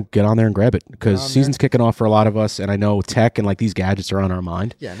 Go get on there and grab it, because season's kicking off for a lot of us, and I know tech and these gadgets are on our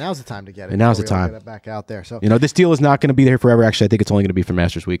mind. Yeah, now's the time to get it. And now's the before we all time. get it back out there. So this deal is not going to be there forever. Actually, I think it's only going to be for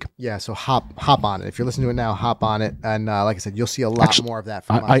Masters Week. yeah, so hop on it. If you're listening to it now, hop on it, and like I said, you'll see a lot more of that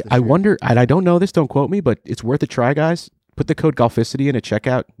from us. I this year. wonder, and I don't know this, don't quote me, but it's worth a try, guys. Put the code Golficity in at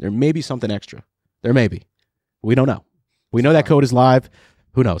checkout. There may be something extra. There may be. We don't know. We know that code is live.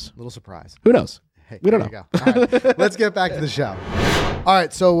 Who knows? Little surprise. Who knows? Hey, We don't there know. you go. All right, let's get back to the show. All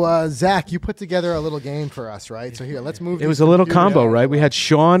right, so Zach, you put together a little game for us, right? So here, let's move. It was a little combo, right? We had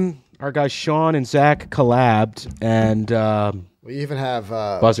Sean, our guys Sean and Zach collabed, and We even have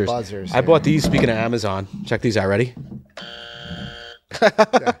buzzers. I here. bought these, speaking of Amazon. Check these out. Ready?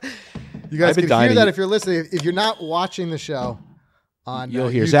 You guys I've been can dying hear to that eat- if you're listening. If you're not watching the show on You'll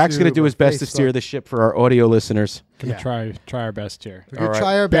hear. YouTube Zach's going to do or his best to Facebook, steer the ship for our audio listeners. Gonna Yeah. try our best here. We're gonna All right.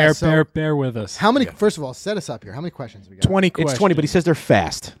 try our Bear, best. So bear with us. how many? First of all, set us up here. How many questions we got? 20 questions. It's 20, but he says they're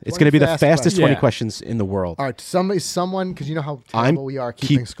fast. It's 20 going to be the fast fastest questions. 20 Yeah. questions in the world. All right, someone, because you know how I'm terrible we are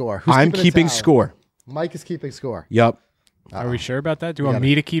keeping score. Who's I'm the keeping tally? score. Mike is keeping score. Yep. Are we sure about that? Do you want gotta-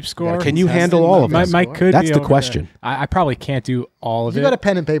 me to keep score? Can you Testing handle all of my- it? Mike could That's be the over question. there. I probably can't do all of You it. got a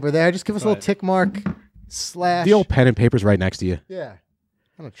pen and paper there. Just give us a little But- tick mark / The old pen and paper's right next to you. Yeah.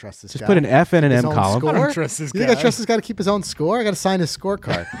 I don't trust this Just guy. put an F and an His M own column. score? I don't trust this You think I guy. trust this guy to keep his own score? I got to sign his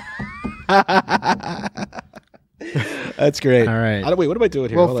scorecard. That's great. All right. Wait, what am I doing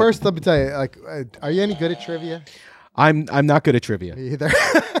here? Well, Hold on. first, let me tell you, are you any good at trivia? I'm not good at trivia. Either.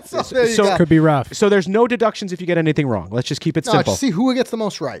 so there you So- go. Could be rough. So there's no deductions if you get anything wrong. Let's just keep it No, simple. just see who gets the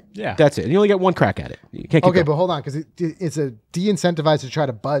most right. Yeah. That's it. And you only get one crack at it. You can't keep Okay, going. but hold on, because it's a de-incentivized to try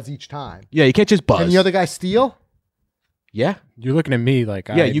to buzz each time. Yeah, you can't just buzz. Can the other guy steal? Yeah. You're looking at me like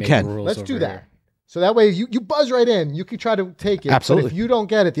I Yeah, you made can. the rules Let's over do that. here. So that way you buzz right in. You can try to take it. Absolutely. But if you don't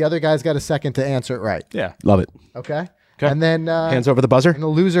get it, the other guy's got a second to answer it right. Yeah. Love it. Okay? Okay. And then Hands over the buzzer. and the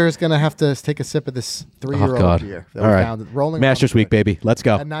loser is going to have to take a sip of this 3-year-old God. beer that All we right. found rolling around Masters the week, baby. Let's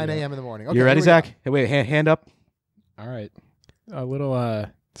go. at 9 a.m. in the morning. Okay, You ready, here we go. Zach? Hey, wait, hand up. All right. A little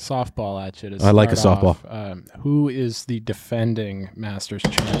softball at you to I like a start softball. off. Who is the defending Masters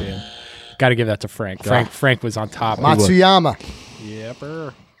champion? Got to give that to Frank. Yeah. Frank was on top. Matsuyama.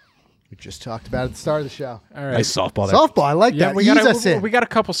 Yepper. We just talked about it at the start of the show. All right. Nice softball there. Softball, I like Yeah, that. we Ease got us in. we got a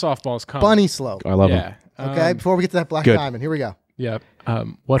couple softballs coming. Bunny slope. I love Yeah. him. Okay, before we get to that black good. diamond, here we go. Yep.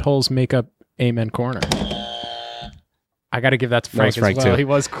 What holes make up Amen Corner? I got to give that to Frank, was Frank, as well. too. He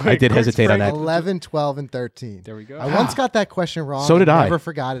was quick. I did Quick hesitate on Frank. that. 11, 12, and 13. There we go. I once got that question wrong. So did and I. Never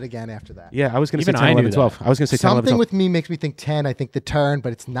forgot it again after that. Yeah, I was going to say Even 10, I 11, knew 12. I was going to say 10, 11, Something 12. with me makes me think 10. I think the turn,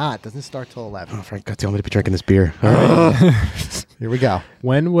 but it's not. It doesn't start till 11. Oh, Frank, God, tell me to be drinking this beer. Here we go.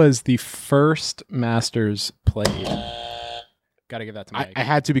 When was the first Masters played? Got to give that to Mike. I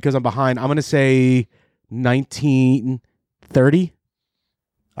had to because I'm behind. I'm going to say 1930.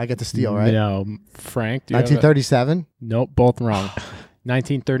 I get to steal, right? No, Frank. Do you have a- 1937. Nope, both wrong.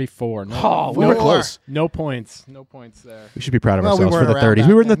 1934. No, Oh, we were close. No points. No points there. We should be proud of Well, we ourselves for weren't the around 30s. that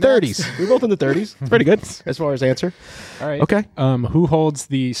We were in the then. 30s. We were both in the 30s. It's pretty good as far as answer. All right. Okay. Who holds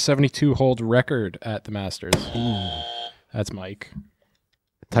the 72 hold record at the Masters? That's Mike.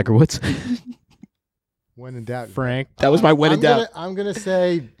 Tiger Woods. When in doubt. Frank. That was my win in doubt. I'm gonna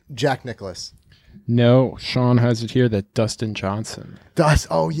say Jack Nicklaus. No, Sean has it here that Dustin Johnson.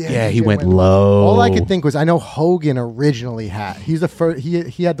 Oh yeah. Yeah, he DJ went low. All I could think was I know Hogan originally had. He's the first.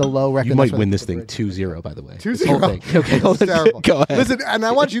 He had the low record. You That's might what win I this think thing was 2-0, by the way. 2-0. This whole thing. Okay, hold on. Terrible. Go ahead. Listen, and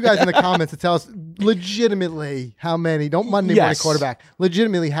I want you guys in the comments to tell us legitimately how many. Don't Monday morning Yes. quarterback.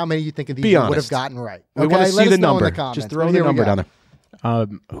 Legitimately, how many you think of these Be you would have honest. gotten right? We want to Let see us the know in number. the comments. Just throw But the here we number go. down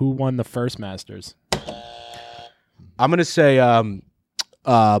there. Who won the first Masters? I'm going to say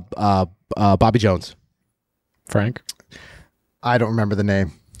Bobby Jones. Frank? I don't remember the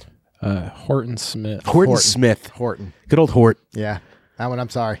name. Horton Smith. Horton Smith. Horton. Good old Hort. Yeah, that one. I'm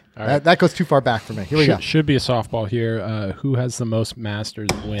sorry. All right. That goes too far back for me. Here we go. Should be a softball here. Who has the most Masters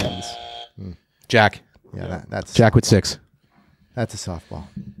wins? Jack. Yeah, that's Jack with 6. That's a softball.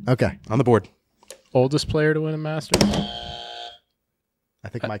 Okay, On the board. Oldest player to win a Masters? I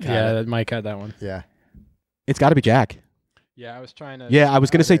think Mike Yeah, had it. Mike had that one. Yeah. It's got to be Jack. Yeah, I was trying to. Yeah, I was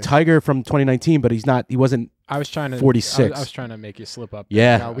going to say Okay. Tiger from 2019, but he's not. He wasn't. I was trying to. 46. I was trying to make you slip up.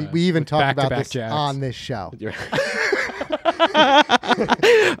 Yeah. No, we even with talked about back-to-back this jacks. on this show. You're-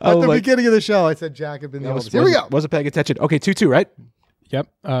 At Oh, the like- beginning of the show, I said Jack had been the I oldest. Here we go. Wasn't paying attention. Okay, 2-2, right? Yep.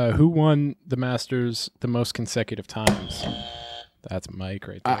 Who won the Masters the most consecutive times? That's Mike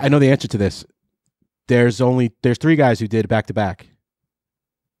right there. I know the answer to this. There's 3 guys who did back to back.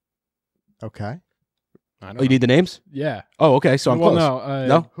 Okay. I don't Oh, you know. need the names? Yeah. Oh, okay. So I'm well, close. no.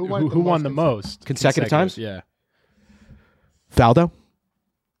 No? Who won the most Consecutive times? Yeah. Faldo.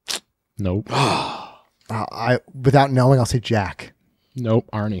 Nope. I without knowing, I'll say Jack. Nope.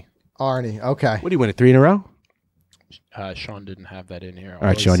 Arnie. Arnie. Okay. What do you win? 3 in a row? Sean didn't have that in here. All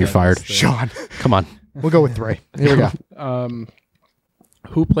right, Sean, you're fired. Sean. Come on. We'll go with 3. Here we go.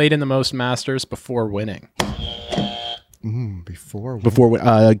 Who played in the most Masters before winning? Before.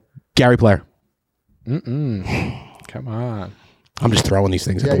 Gary Player. Come on. I'm just throwing these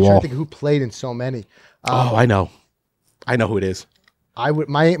things Yeah, at the you're trying wall. to think who played in so many. Oh, I know. I know who it is. I would.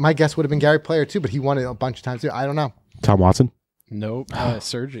 My guess would have been Gary Player too, but he won it a bunch of times too. I don't know. Tom Watson. Nope.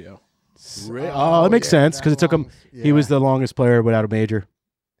 Sergio. Oh, that makes sense because it took him. Yeah. He was the longest player without a major,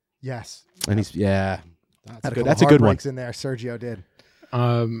 Yes. and he's That's Had good. couple That's a good one. heartbreaks in there. Sergio did.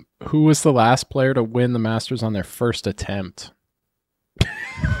 Who was the last player to win the Masters on their first attempt?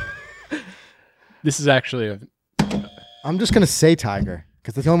 This is actually I'm just gonna say Tiger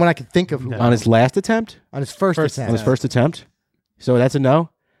because that's the only one I can think of who On his last attempt, on his first on attempt. his first attempt. So that's a no.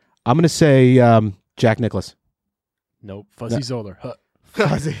 I'm gonna say Jack Nicklaus. nope. Fuzzy Zoller. Huh.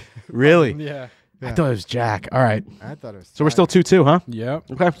 Fuzzy. Really? Yeah. I thought it was Jack. All right. I thought it was. So we're still 2-2, huh?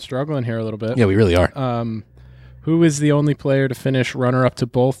 Yep. Okay. Struggling here a little bit. Yeah, we really are. Who is the only player to finish runner-up to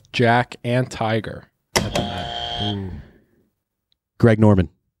both Jack and Tiger at the match? Greg Norman.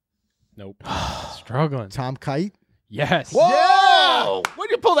 Nope. Struggling. Tom Kite. Yes. Whoa!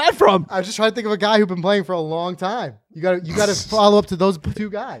 Where'd you pull that from? I was just trying to think of a guy who's been playing for a long time. You got to follow up to those 2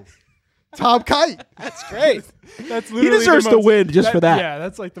 guys. Tom Kite. That's great. That's He deserves to win just for that. Yeah,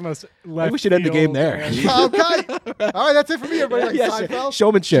 that's like the most. we should end the game there. Tom Kite. All right, that's it for me. Everybody like Yes, Seinfeld.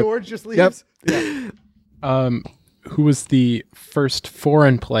 showmanship. George just leaves. Yep. Who was the first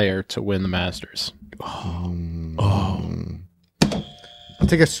foreign player to win the Masters? I'll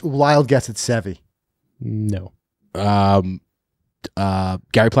take a wild guess at Sevi. No. Gary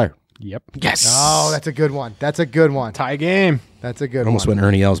Player. Yep. Yes. Oh, that's a good one. That's a good one. Tie game. That's a good Almost one. went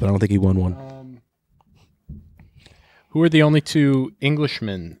Ernie Els, but I don't think he won one. Who are the only 2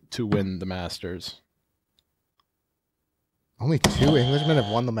 Englishmen to win the Masters? Only 2 Englishmen have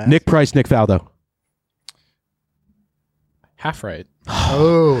won the match. Nick Price, Nick Faldo. Half right.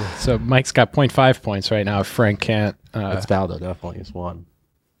 Oh, So Mike's got 0.5 points right now. If Frank can't. That's Faldo, definitely is one.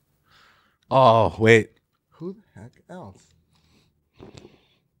 Oh, wait. who the heck else?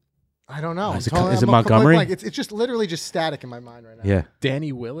 I don't know. Is it- I'm is it completely Montgomery? blank. It's just literally just static in my mind right now. Yeah.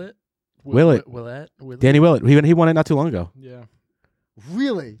 Danny Willett? Willett. Willett? Danny Willett. He won it not too long ago. Yeah.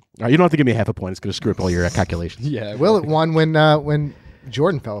 Really? All right, you don't have to give me half a point. It's going to screw up all your calculations. Yeah. Will it won when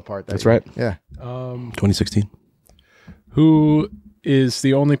Jordan fell apart. That's year. right. Yeah. 2016. Who is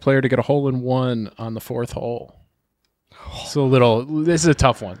the only player to get a hole in one on the 4th hole? So this is a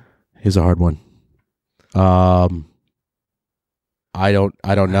tough one. Here's a hard one. I don't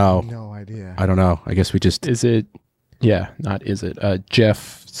know. No idea. I don't know. I guess we just Is it? Yeah, not is it?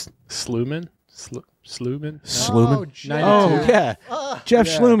 Jeff Sluman? Sluman? Sluman. Oh, Jeff. Oh yeah, Jeff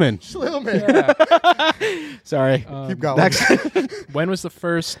Sluman. Sluman. Sorry. Keep going. Next. When was the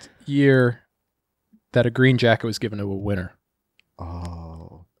first year that a green jacket was given to a winner?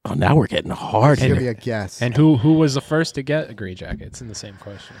 Oh. Oh, now we're getting hard It's going here. to be a guess. And who was the first to get a green jacket? It's in the same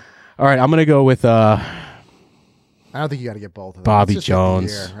question. All right, I'm gonna go with I don't think you got to get both of them. Bobby Let's just get the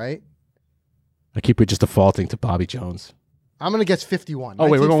Jones. year, right? I keep just defaulting to Bobby Jones. I'm gonna guess 51. Oh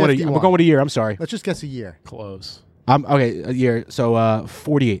wait, we're going with a year. I'm sorry. Let's just guess a year. Close. Okay, a year. So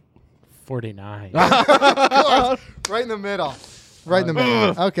 48. 49. Right in the middle. Right in the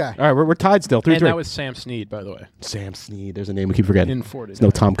middle. Okay. All right, we're tied still. 3-3. And that was Sam Snead, by the way. Sam Snead. There's a name we keep forgetting. In 49. It's no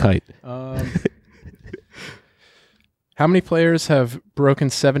Tom Kite. How many players have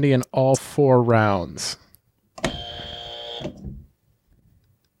broken 70 in all 4 rounds?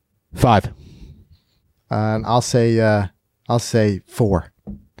 5. And I'll say 4.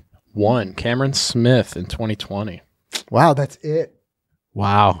 1. Cameron Smith in 2020. Wow, that's it.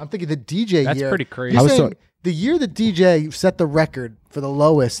 Wow. I'm thinking the DJ That's year. pretty crazy. You're I was saying the year the DJ set the record for the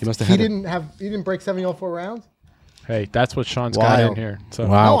lowest. He must have he had didn't break 70 all 4 rounds. Hey, that's what Sean's got Wild. in here. So,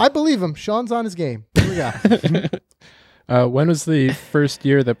 Wow. Oh, I believe him. Sean's on his game. Here we go. when was the first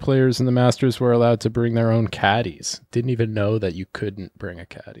year that players in the Masters were allowed to bring their own caddies? Didn't even know that you couldn't bring a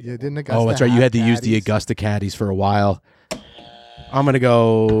caddy. Yeah, didn't Augusta Oh, that's right. You have had to use the caddies? Augusta caddies for a while. I'm going to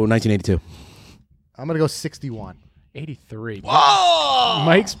go 1982. I'm gonna go 61. 83. Whoa!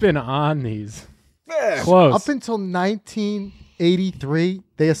 Mike's been on these. Close. Up until 1983,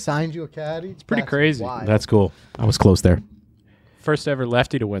 they assigned you a caddy. It's pretty crazy. That's cool. I was close there. First ever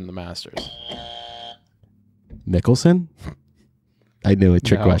lefty to win the Masters. Mickelson? I knew it.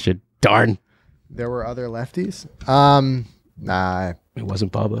 Trick No. question. Darn. There were other lefties. Nah, It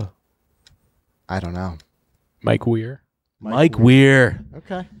wasn't Bubba. I don't know. Mike Weir. Mike Weir.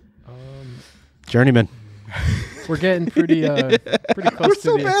 Okay. Journeyman. We're getting pretty close We're to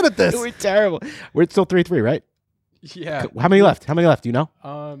so the bad at this. We're terrible. We're still 3-3, right? Yeah. How many left? Do you know?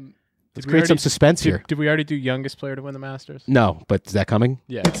 Let's Did we create some already- suspense here. Did we already do youngest player to win the Masters? No, but is that coming?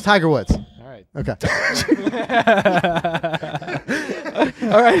 Yeah. It's Tiger Woods. All right. Okay.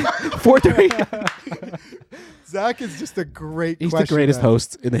 All right. 4-3. Zach is just a great He's the question greatest man.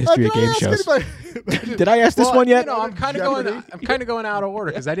 host in the history of Did I game ask shows. anybody- Did I ask this one yet? I'm kind of Jeopardy? going out of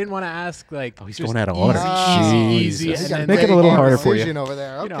order because I didn't want to ask like. Oh, he's just going out of order. Easy. Jesus. and You got then Make it a way little more harder for you. precision over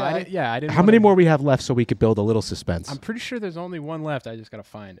there. Okay. You know, I didn't. How many more we have left so we could build a little suspense? I'm pretty sure there's only one left. I just gotta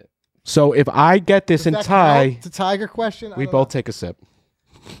find it. So if I get this Does and that tie, count? It's a Tiger question. I we don't both know. take a sip.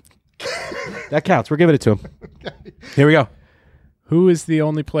 That counts. We're giving it to him. Here we go. Who is the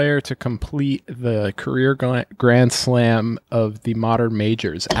only player to complete the career Grand Slam of the modern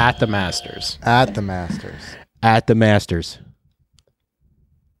majors at the Masters? At the Masters. At the Masters.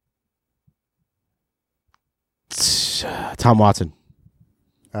 Tom Watson.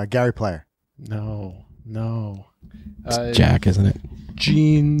 Gary Player. No. Jack, isn't it?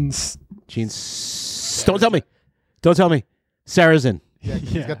 Jeans. Don't tell me. Don't tell me. Sarazen. Yeah,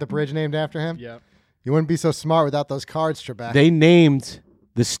 he's got the bridge named after him. Yeah. You wouldn't be so smart without those cards, Trebek. They named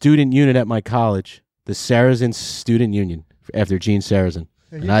the student unit at my college the Sarazen Student Union after Gene Sarazen.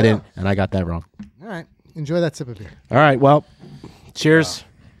 There And you I go. didn't, and I got that wrong. All right. Enjoy that sip of beer. All right, well, cheers.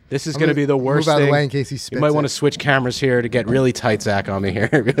 This is going to be the worst Move out of thing. the way in case he spits You might want to it. switch cameras here to get really tight, Zach, on me here.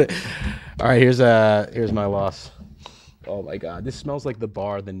 All right, here's my loss. Oh my God, this smells like the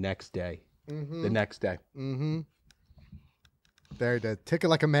bar the next day. The next day. Mm-hmm. There he did. Tick it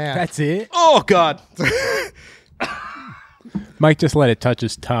like a man. That's it. Oh God. Mike just let it touch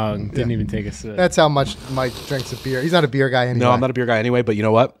his tongue. Didn't even take a sip. That's how much Mike drinks of beer. He's not a beer guy anyway. No, I'm not a beer guy anyway, but you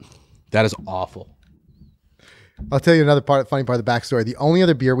know what? That is awful. I'll tell you another funny part of the backstory. The only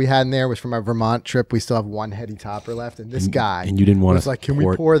other beer we had in there was from our Vermont trip. We still have one heady topper left, and this guy and you didn't want was to like, "Can we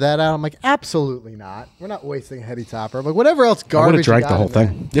pour it?" pour that out?" I'm like, "Absolutely not. We're not wasting a heady topper." I'm like, whatever else I would garbage. have drank you the got whole in there.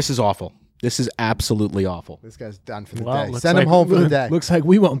 thing. This is awful. This is absolutely awful. This guy's done for the Well, day. looks Send him like- home for the day. Looks like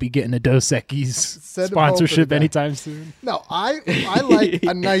we won't be getting a Dos Equis Send him home for sponsorship the day. anytime soon. No, I like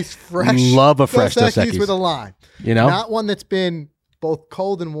a nice fresh. Love a fresh Dos Dos Equis Equis. with a lime. You know, Not one that's been both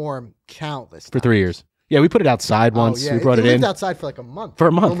cold and warm countless for 3 years. Yeah, we put it outside once. We brought it lived in outside for like a month. For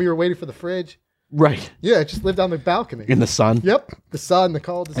a month. when we were waiting for the fridge. right Yeah, it just lived on the balcony. in the sun. Yep, the sun, the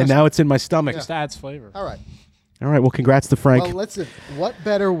cold. And now it's in my stomach. Just adds flavor. all right. All right. Well, congrats to Frank. Well, let's. What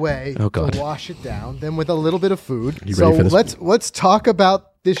better way Oh, God. to wash it down than with a little bit of food? You So ready for this? let's talk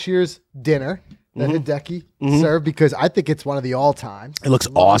about this year's dinner that Hideki served because I think it's one of the all time. it looks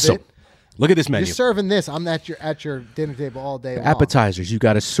awesome. Look at this You're menu. serving this. I'm at your dinner table all day long. Appetizers. You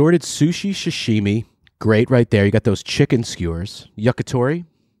got assorted sushi, sashimi. Great, right there. You got those chicken skewers. Yakitori.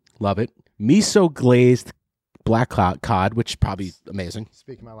 Love it. Miso glazed black cod, which is probably amazing.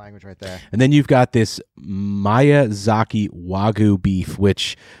 Speaking my language right there. And then you've got this Miyazaki Wagyu beef,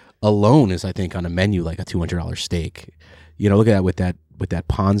 which alone is, I think, on a menu like a $200 steak. You know, look at that with that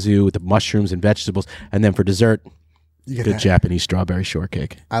ponzu, with the mushrooms and vegetables. And then for dessert, You get good that. Japanese strawberry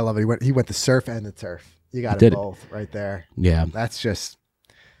shortcake. I love it. He went the surf and the turf. You got Did it it. both right there. Yeah. That's just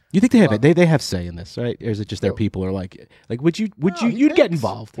You think they have it? They have say in this, right? Or is it just their people are like would you you'd get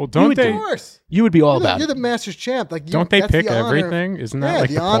involved? Well, don't they? Of course. You would be all about You're it. the Masters champ. Like, Don't they that's pick the honor. everything? Isn't that Yeah, like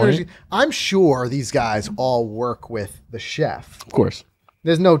the the honors. point? I'm sure these guys all work with the chef. Of course.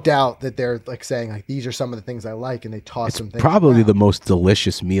 There's no doubt that they're like saying like these are some of the things I like, and they toss some things. Probably around. the most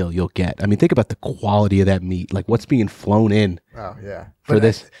delicious meal you'll get. I mean, think about the quality of that meat. Like what's being flown in. Oh yeah, For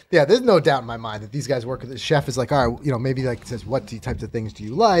this. Yeah, there's no doubt in my mind that these guys work with the chef. Is like, all right, maybe like says what types of things do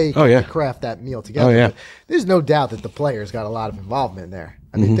you like? Oh, yeah. to craft that meal together. Oh, yeah. But there's no doubt that the players got a lot of involvement in there.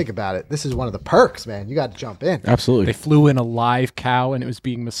 I Mm-hmm. mean, think about it. This is one of the perks, man. You got to jump in. Absolutely. They flew in a live cow and it was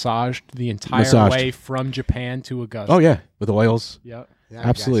being massaged the entire Massaged. way from Japan to Augusta. Oh yeah, with oils. Yep. Yeah,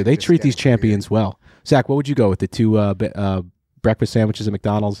 Absolutely. guys are They just treat these getting weird. champions well. Zach, what would you go with the two breakfast sandwiches at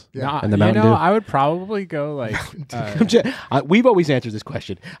McDonald's and the Mountain Dew? I would probably go like We've always answered this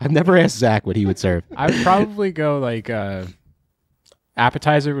question. I've never asked Zach what he would serve. I would probably go like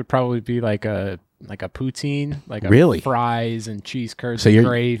appetizer would probably be like a poutine, like a Really? fries and cheese curds So and you're-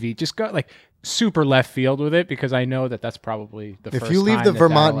 gravy. Just go like super left field with it because I know that that's probably the If first you leave time the that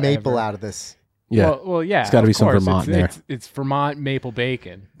Vermont that'll maple ever- out of this, Yeah. Well, yeah. It's gotta of be some course. Vermont in there. It's Vermont maple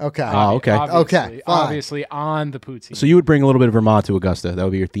bacon. okay. Oh, okay. Okay, fine. Obviously on the poutine. So you would bring a little bit of Vermont to Augusta. That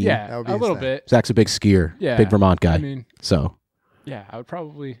would be your theme. yeah, That would be a his little thing. bit. Zach's a big skier. Yeah. Big Vermont guy. I mean, So yeah, I would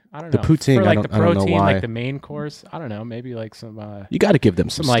probably. I don't The know. poutine, for I like don't- the I don't know protein, why. like the main course. I don't know. Maybe like some you got to give them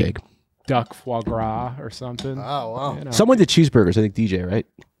some like steak. duck foie gras or something. Oh wow. You know. Someone did cheeseburgers. I think DJ, right?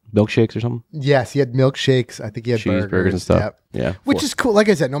 Milkshakes or something. Yes, he had milkshakes. I think he had Cheeseburgers burgers and stuff. Yep. Yeah. Which is cool. Like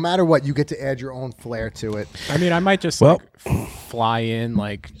I said, no matter what, you get to add your own flair to it. I mean, I might just Well- fly in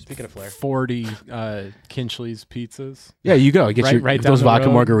like Speaking of flair. 40 Kinchleys pizzas. Yeah, you go. Get Right down those the vodka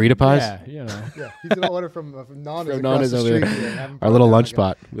road. margarita pies. Yeah, you know. Yeah, he's gonna order from Nana's From across Nana's the over street. there. here and have him Our put little it down lunch again.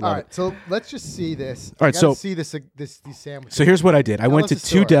 spot. We All love right, it. so let's just see this. All right, I gotta so- see these sandwiches. So here's what I did. I went us to the two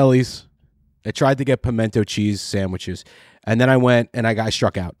story. delis. I tried to get pimento cheese sandwiches. And then I went and I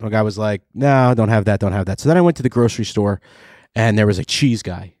struck out. The guy was like, no, don't have that, don't have that. So then I went to the grocery store and there was a cheese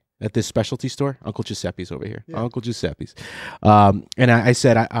guy at this specialty store, Uncle Giuseppe's over here. Uncle Giuseppe's. And I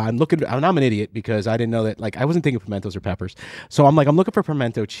said, I'm looking, and I'm an idiot because I didn't know that, like, I wasn't thinking pimentos or peppers. So I'm like, I'm looking for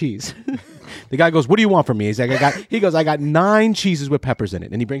pimento cheese. The guy goes, what do you want from me? He's like, I got 9 cheeses with peppers in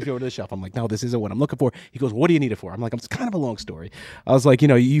it. And he brings me over to the shelf. I'm like, no, this isn't what I'm looking for. He goes, what do you need it for? I'm like, it's kind of a long story. I was like,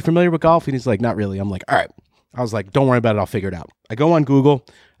 you familiar with golf? And he's like, not really. I'm like, all right. I was like, don't worry about it. I'll figure it out. I go on Google.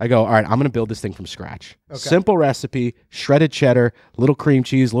 I go, all right, I'm going to build this thing from scratch. Okay. Simple recipe, shredded cheddar, little cream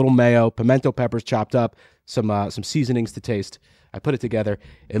cheese, little mayo, pimento peppers chopped up, some seasonings to taste. I put it together.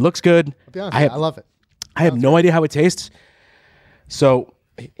 It looks good. I'll be honest with you, I love it. I have no idea how it tastes. So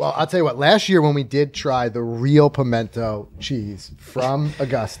Well, I'll tell you what. Last year when we did try the real pimento cheese from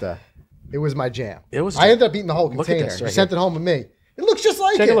Augusta, it was my jam. It was- I ended up eating the whole Look at container. this You right sent here. it home with me. It looks just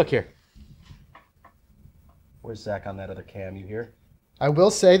like take it. a look here. Where's Zach on that other cam? You here? I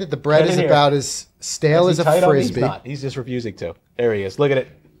will say that the bread Get is in here. about as stale as a frisbee. He's not. He's just refusing to. There he is. Look at it.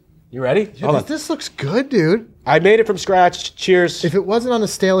 You ready? Hold on. This looks good, dude. I made it from scratch. Cheers. If it wasn't on the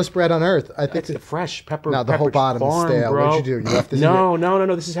stalest bread on earth, I think It's the fresh pepper. No, the whole Pepperidge bottom is Farm, stale. Bro. What'd you do? You left this in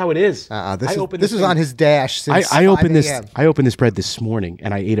No. This is how it is. This is on his dash since I 5 opened this. a.m. I opened this bread this morning,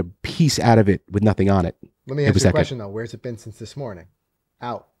 and I ate a piece out of it with nothing on it. Let me It ask was you a that good. question though. Where's it been since this morning?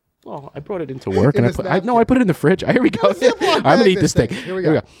 Out. Well, I brought it into work, In and I this put. napkin. I put it in the fridge. Here we go. Ziploc I'm bag gonna eat this this thing. thing. Here we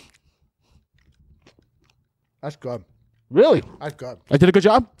go. That's good. Really? That's good. I did a good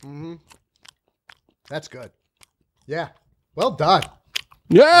job. That's good. Yeah. Well done.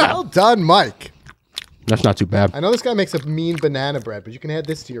 Yeah. Well done, Mike. That's not too bad. I know this guy makes a mean banana bread, but you can add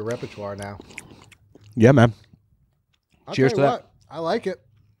this to your repertoire now. Yeah, man. I'll Cheers tell you to that. what, I like it.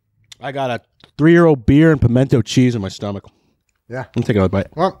 I got a 3-year-old beer and pimento cheese in my stomach. Yeah. I'm taking another bite.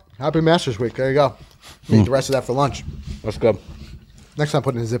 Well, happy Masters Week. There you go. Eat the rest of that for lunch. Let's go. Next time,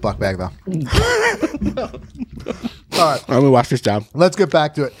 put it in a Ziploc bag, though. All right. Let me wash this down. Let's get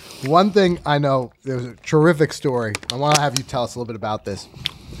back to it. One thing I know, there was a terrific story. I want to have you tell us a little bit about this.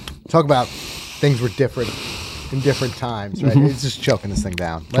 Talk about things were different in different times, right? He's just choking this thing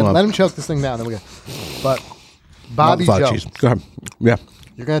down. Let him choke this thing down. Then we go. But Bobby Mouth Joe, cheese. Go ahead. Yeah.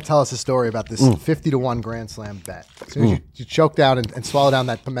 you're going to tell us a story about this 50-1 Grand Slam bet. As soon as you choke down and swallow down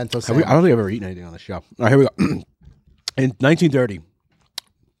that pimento I sandwich. don't think I've ever eaten anything on the show. All right, here we go. In 1930,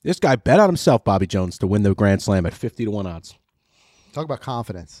 this guy bet on himself, Bobby Jones, to win the Grand Slam at 50-1 odds. Talk about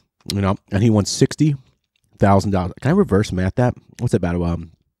confidence. And he won $60,000. Can I reverse math that? What's that about?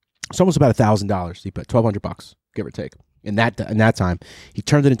 It's almost about $1,000. He put $1,200, give or take. In that time, he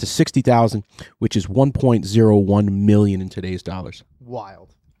turned it into $60,000, which is $1.01 million in today's dollars.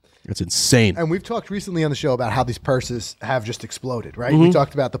 Wild. That's insane. And we've talked recently on the show about how these purses have just exploded, right? We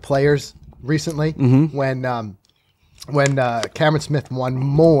talked about the players recently when Cameron Smith won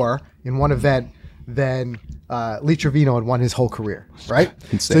more in one event than Lee Trevino had won his whole career, right?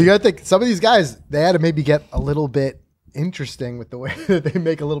 So you got to think some of these guys, they had to maybe get a little bit interesting with the way that they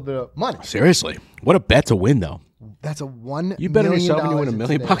make a little bit of money. Seriously, what a bet to win, though. That's a $1 You bet on million yourself and you win $1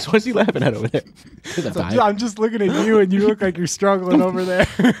 million. What's he laughing at over there? I'm just looking at you, and you look like you're struggling over there.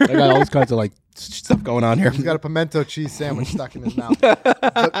 I got all these kinds of like stuff going on here. He's got a pimento cheese sandwich stuck in his mouth.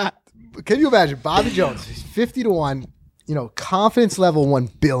 But can you imagine Bobby Jones? He's 50-1. Confidence level 1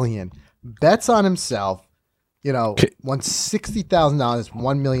 billion. Bets on himself. Won $60,000,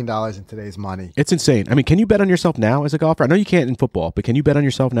 $1 million in today's money. It's insane. I mean, can you bet on yourself now as a golfer? I know you can't in football, but can you bet on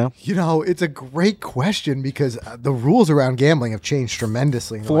yourself now? It's a great question because the rules around gambling have changed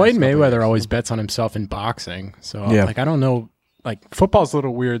tremendously. Floyd Mayweather always bets on himself in boxing. So, I don't know. Like, football's a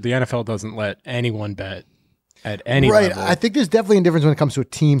little weird. The NFL doesn't let anyone bet at any level. I think there's definitely a difference when it comes to a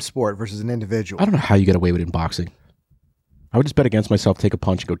team sport versus an individual. I don't know how you get away with it in boxing. I would just bet against myself, take a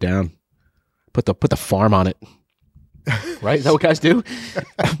punch, and go down. Put the farm on it. Right? Is that what guys do?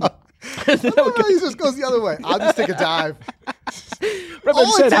 He just goes the other way. I'll just take a dive.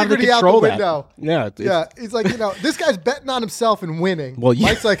 All integrity out the window. Yeah. He's like, this guy's betting on himself and winning. Well, yeah.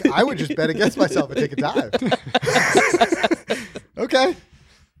 Mike's like, I would just bet against myself and take a dive. Okay.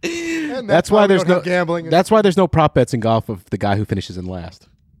 And that's why there's no gambling. That's why there's no prop bets in golf of the guy who finishes in last.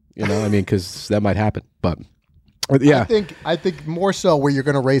 Because that might happen. But yeah, I think more so where you're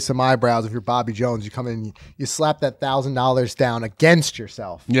going to raise some eyebrows if you're Bobby Jones. You come in, and you slap that $1,000 down against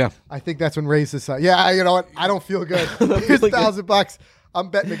yourself. Yeah, I think that's when raises. Yeah, you know what? I don't feel good. Here's $1,000. I'm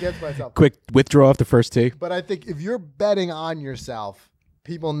betting against myself. Quick withdraw off the first tee. But I think if you're betting on yourself,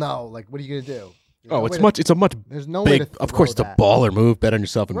 people know. Like, what are you going to do? It's a much. There's no big, way to. Of course, it's a baller move. Bet on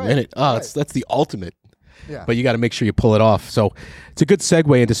yourself and win it. That's the ultimate. Yeah. But you got to make sure you pull it off. So it's a good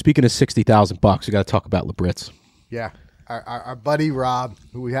segue into speaking of $60,000. We got to talk about LeBritz. Yeah. Our buddy Rob,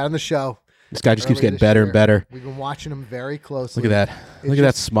 who we had on the show. This guy just keeps getting better and better. We've been watching him very closely. Look at that. Look at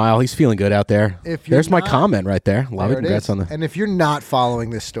that smile. He's feeling good out there. There's my comment right there. Love it. Congrats on And if you're not following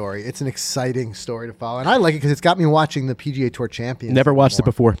this story, it's an exciting story to follow. And I like it because it's got me watching the PGA Tour Champions. Never watched it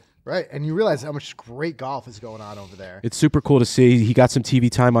before. Right. And you realize how much great golf is going on over there. It's super cool to see. He got some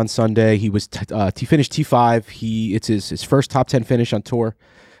TV time on Sunday. He was he finished T5. It's his first top 10 finish on tour.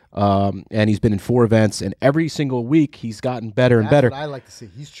 And he's been in 4 events, and every single week he's gotten better and better. That's what I like to see.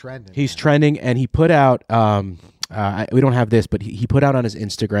 He's trending. He's trending, and he put out. We don't have this, but he put out on his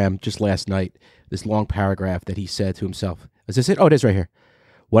Instagram just last night this long paragraph that he said to himself. Is this it? Oh, it is right here.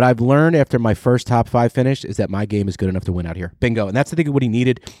 What I've learned after my first top 5 finish is that my game is good enough to win out here. Bingo. And that's the thing of what he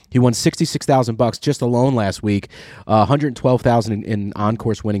needed. He won $66,000 just alone last week, $112,000 in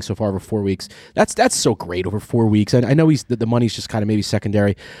on-course winning so far over 4 weeks. That's so great over 4 weeks. And I know the money's just kind of maybe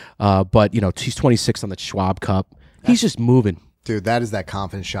secondary, but he's 26th on the Schwab Cup. He's just moving. Dude, that is that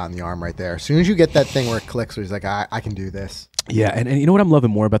confidence shot in the arm right there. As soon as you get that thing where it clicks, where he's like, I can do this. Yeah, and you know what I'm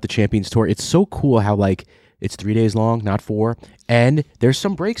loving more about the Champions Tour? It's so cool how it's 3 days long, not 4, and there's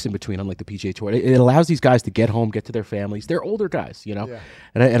some breaks in between, unlike the PGA Tour. It allows these guys to get home, get to their families. They're older guys, Yeah.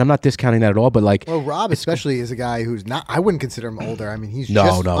 And I'm not discounting that at all, but Rob especially is a guy who's not. I wouldn't consider him older. I mean, he's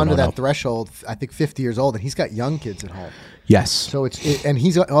under that threshold. I think 50 years old, and he's got young kids at home. Yes. So and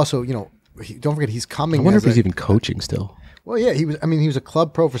he's also don't forget he's coming. I wonder if he's even coaching still. Well, yeah, he was. I mean, he was a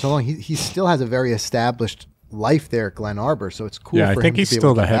club pro for so long. He still has a very established life there at Glen Arbor, so it's cool. Yeah, for I think him he's to be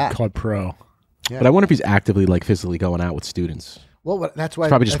still able to the come head back. club pro. Yeah. But I wonder if he's actively physically going out with students. Well, that's why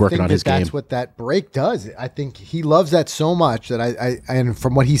probably just working on his game. That's what that break does. I think he loves that so much that and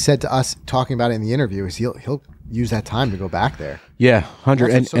from what he said to us talking about it in the interview is he'll use that time to go back there. Yeah,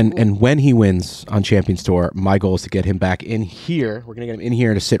 100. That's And cool. and when he wins on Champions Tour, my goal is to get him back in here. We're gonna get him in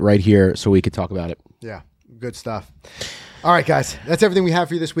here to sit right here so we could talk about it. Yeah, good stuff. All right, guys, that's everything we have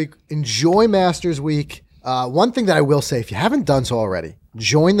for you this week. Enjoy Masters Week. One thing that I will say, if you haven't done so already,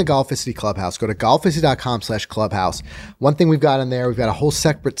 join the Golficity Clubhouse. Go to golficity.com/clubhouse. One thing we've got in there, we've got a whole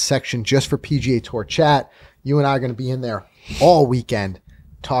separate section just for PGA Tour chat. You and I are going to be in there all weekend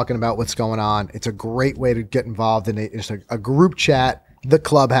talking about what's going on. It's a great way to get involved in it. It's a group chat, the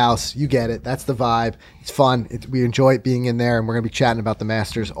Clubhouse. You get it. That's the vibe. It's fun. We enjoy it being in there, and we're going to be chatting about the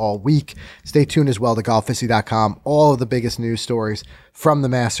Masters all week. Stay tuned as well to golficity.com. All of the biggest news stories from the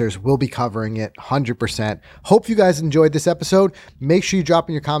Masters. We'll be covering it 100%. Hope you guys enjoyed this episode. Make sure you drop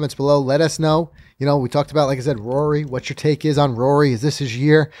in your comments below. Let us know. We talked about, like I said, Rory, what your take is on Rory. Is this his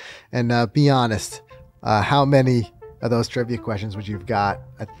year? And be honest, how many of those trivia questions would you have got?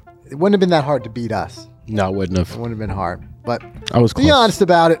 It wouldn't have been that hard to beat us. No, it wouldn't It have. wouldn't have been hard. But I was close. be honest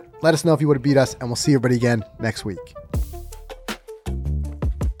about it. Let us know if you would have beat us, and we'll see everybody again next week.